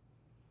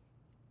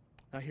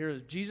 Now here,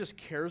 if Jesus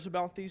cares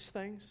about these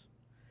things,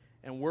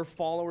 and we're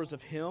followers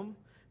of Him,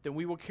 then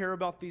we will care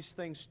about these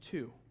things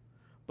too,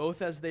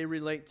 both as they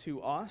relate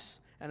to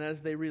us and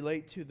as they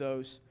relate to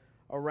those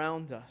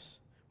around us.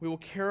 We will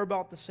care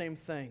about the same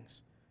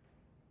things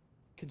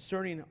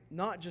concerning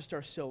not just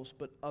ourselves,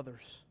 but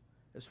others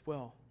as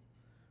well.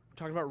 We're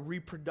talking about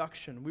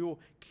reproduction. We will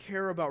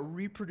care about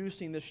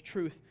reproducing this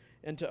truth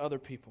into other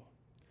people.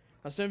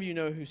 Now, some of you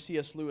know who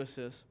C.S. Lewis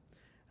is.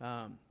 He's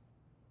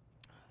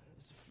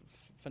a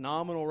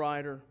phenomenal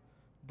writer,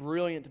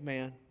 brilliant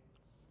man.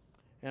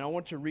 And I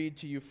want to read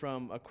to you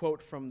from a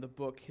quote from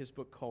his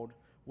book called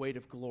Weight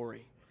of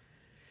Glory.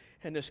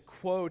 And this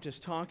quote is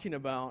talking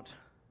about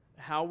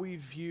how we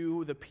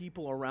view the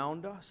people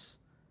around us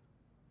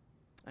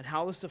and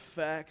how this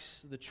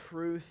affects the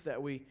truth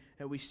that we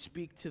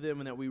speak to them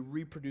and that we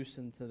reproduce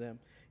into them.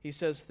 He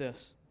says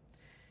this: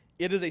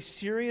 "It is a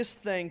serious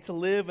thing to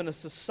live in a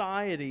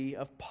society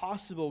of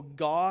possible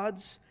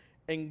gods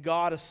and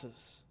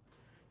goddesses,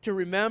 to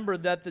remember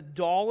that the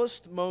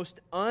dullest, most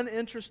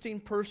uninteresting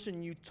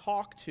person you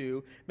talk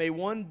to may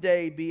one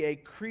day be a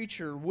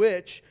creature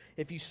which,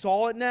 if you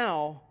saw it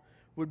now,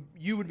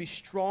 you would be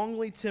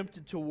strongly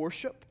tempted to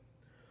worship,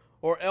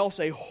 or else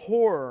a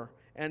horror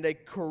and a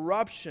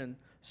corruption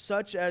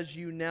such as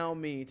you now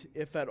meet,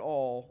 if at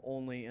all,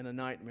 only in a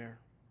nightmare.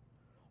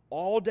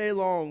 All day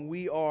long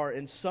we are,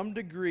 in some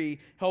degree,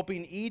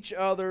 helping each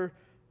other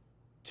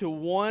to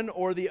one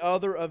or the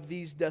other of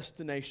these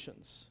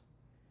destinations.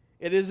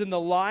 It is in the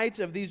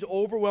light of these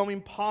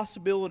overwhelming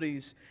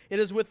possibilities, it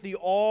is with the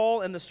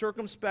awe and the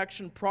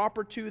circumspection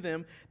proper to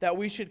them, that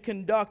we should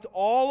conduct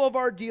all of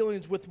our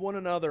dealings with one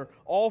another,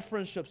 all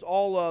friendships,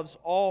 all loves,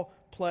 all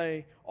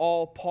play,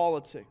 all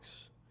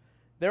politics.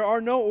 There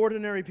are no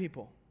ordinary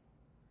people.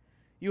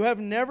 You have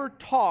never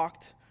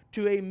talked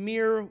to a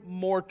mere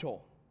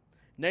mortal.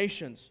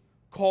 Nations,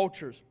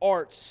 cultures,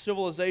 arts,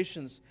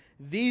 civilizations,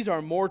 these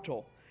are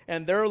mortal,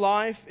 and their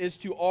life is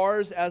to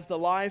ours as the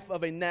life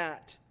of a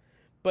gnat.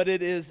 But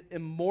it is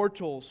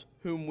immortals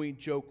whom we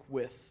joke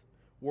with,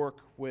 work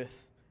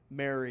with,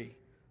 marry,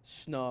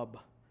 snub,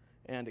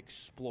 and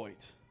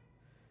exploit.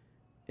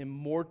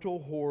 Immortal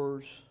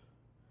horrors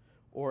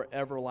or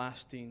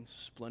everlasting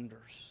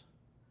splendors."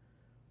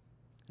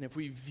 And if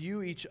we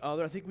view each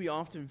other, I think we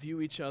often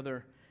view each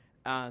other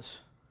as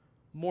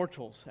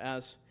mortals,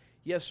 as,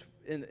 yes,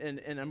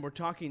 and we're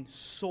talking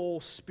soul,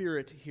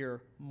 spirit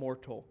here,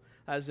 mortal,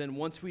 as in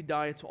once we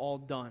die, it's all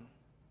done.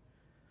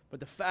 But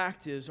the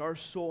fact is, our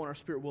soul and our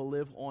spirit will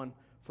live on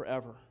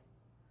forever.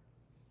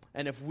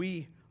 And if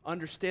we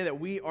understand that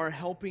we are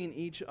helping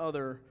each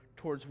other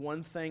towards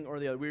one thing or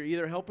the other, we're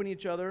either helping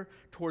each other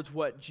towards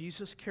what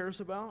Jesus cares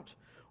about,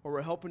 or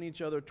we're helping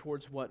each other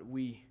towards what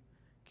we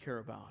care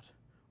about,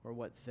 or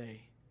what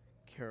they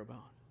care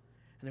about.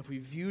 And if we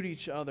viewed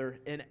each other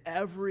in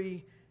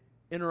every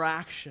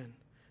interaction,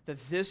 that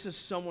this is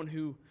someone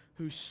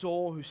whose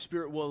soul, whose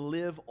spirit will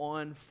live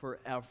on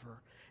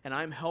forever, and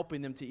I'm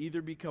helping them to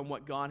either become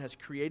what God has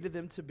created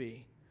them to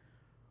be,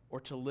 or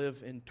to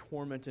live in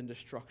torment and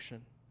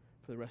destruction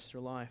for the rest of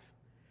their life.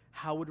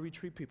 How would we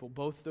treat people,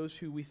 both those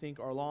who we think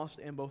are lost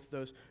and both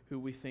those who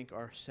we think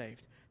are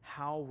saved?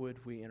 How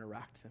would we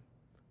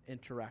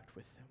interact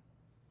with them?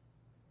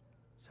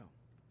 So,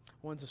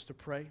 I want us to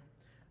pray.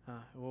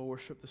 We'll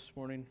worship this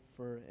morning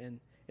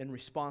in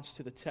response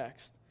to the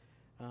text.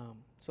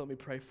 So let me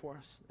pray for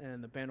us,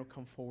 and the band will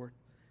come forward.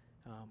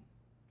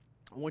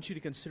 I want you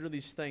to consider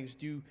these things.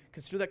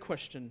 Consider that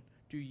question.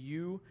 Do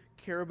you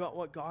care about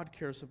what God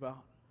cares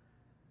about?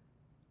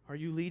 Are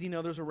you leading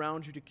others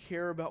around you to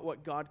care about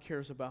what God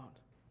cares about?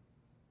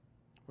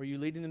 Or are you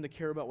leading them to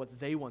care about what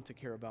they want to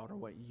care about or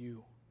what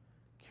you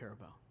care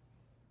about?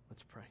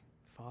 Let's pray.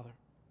 Father,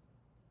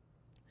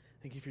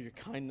 thank you for your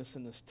kindness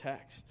in this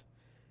text.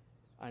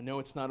 I know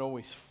it's not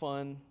always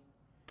fun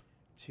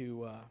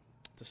to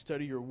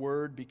study your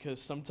word,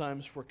 because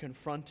sometimes we're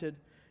confronted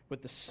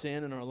with the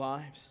sin in our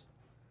lives.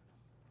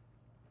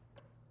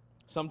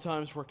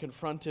 Sometimes we're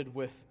confronted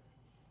with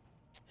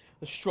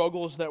the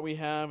struggles that we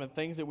have and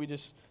things that we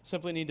just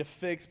simply need to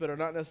fix but are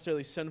not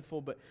necessarily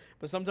sinful. But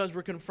sometimes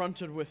we're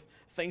confronted with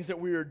things that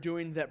we are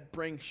doing that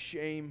bring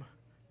shame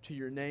to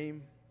your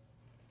name.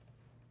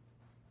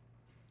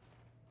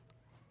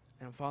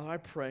 And Father, I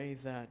pray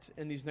that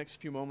in these next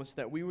few moments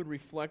that we would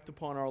reflect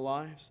upon our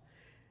lives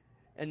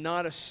and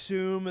not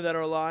assume that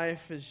our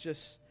life is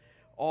just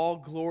all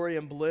glory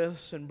and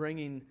bliss and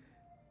bringing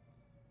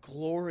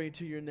glory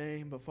to your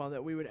name. But Father,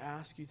 that we would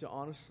ask you to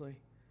honestly,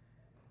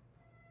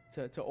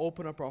 to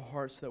open up our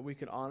hearts so that we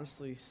can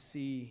honestly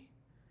see,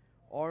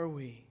 are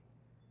we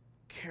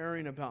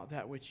caring about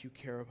that which you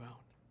care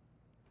about?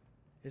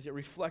 Is it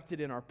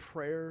reflected in our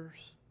prayers?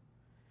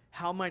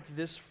 How might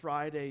this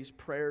Friday's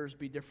prayers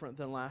be different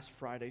than last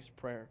Friday's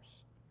prayers?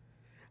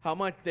 How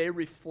might they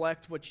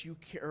reflect what you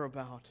care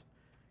about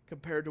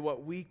compared to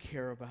what we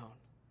care about?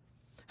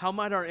 How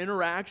might our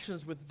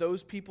interactions with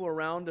those people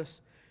around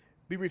us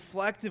be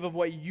reflective of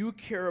what you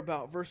care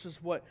about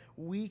versus what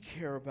we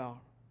care about?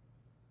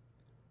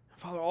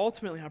 Father,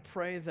 ultimately, I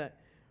pray that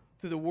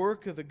through the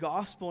work of the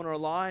gospel in our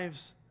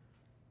lives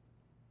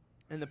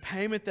and the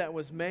payment that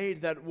was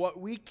made, that what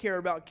we care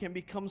about can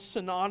become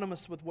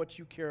synonymous with what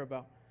you care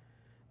about.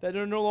 That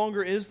there no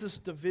longer is this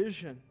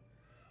division,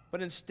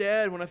 but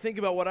instead, when I think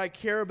about what I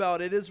care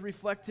about, it is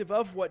reflective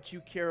of what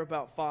you care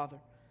about, Father.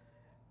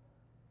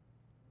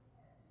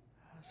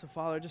 So,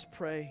 Father, I just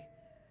pray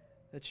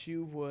that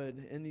you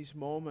would, in these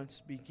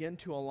moments, begin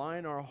to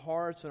align our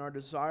hearts and our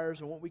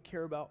desires and what we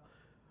care about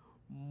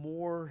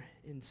more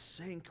in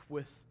sync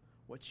with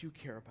what you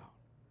care about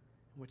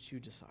and what you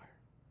desire.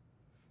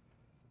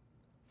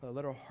 Father,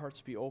 let our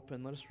hearts be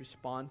open. Let us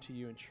respond to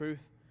you in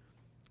truth.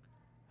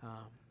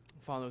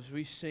 Father, as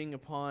we sing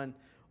on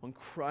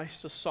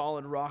Christ, a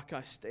solid rock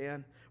I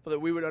stand, Father,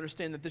 we would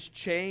understand that this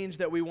change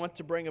that we want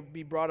to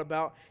be brought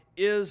about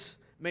is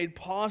made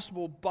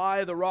possible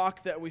by the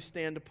rock that we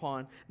stand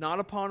upon, not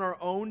upon our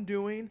own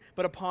doing,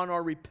 but upon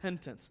our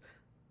repentance.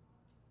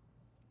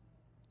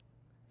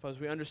 Father, as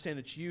we understand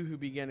it's you who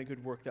began a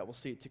good work that will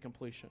see it to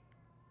completion.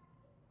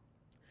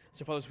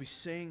 So, Father, as we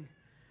sing,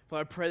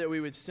 Father, I pray that we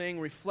would sing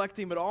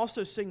reflecting, but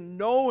also sing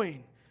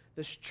knowing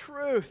this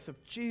truth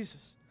of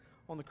Jesus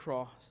on the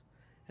cross.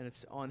 And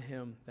it's on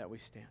him that we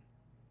stand.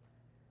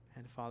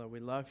 And Father, we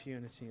love you,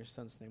 and it's in your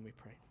Son's name we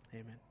pray.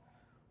 Amen.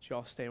 Would you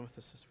all stand with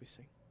us as we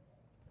sing?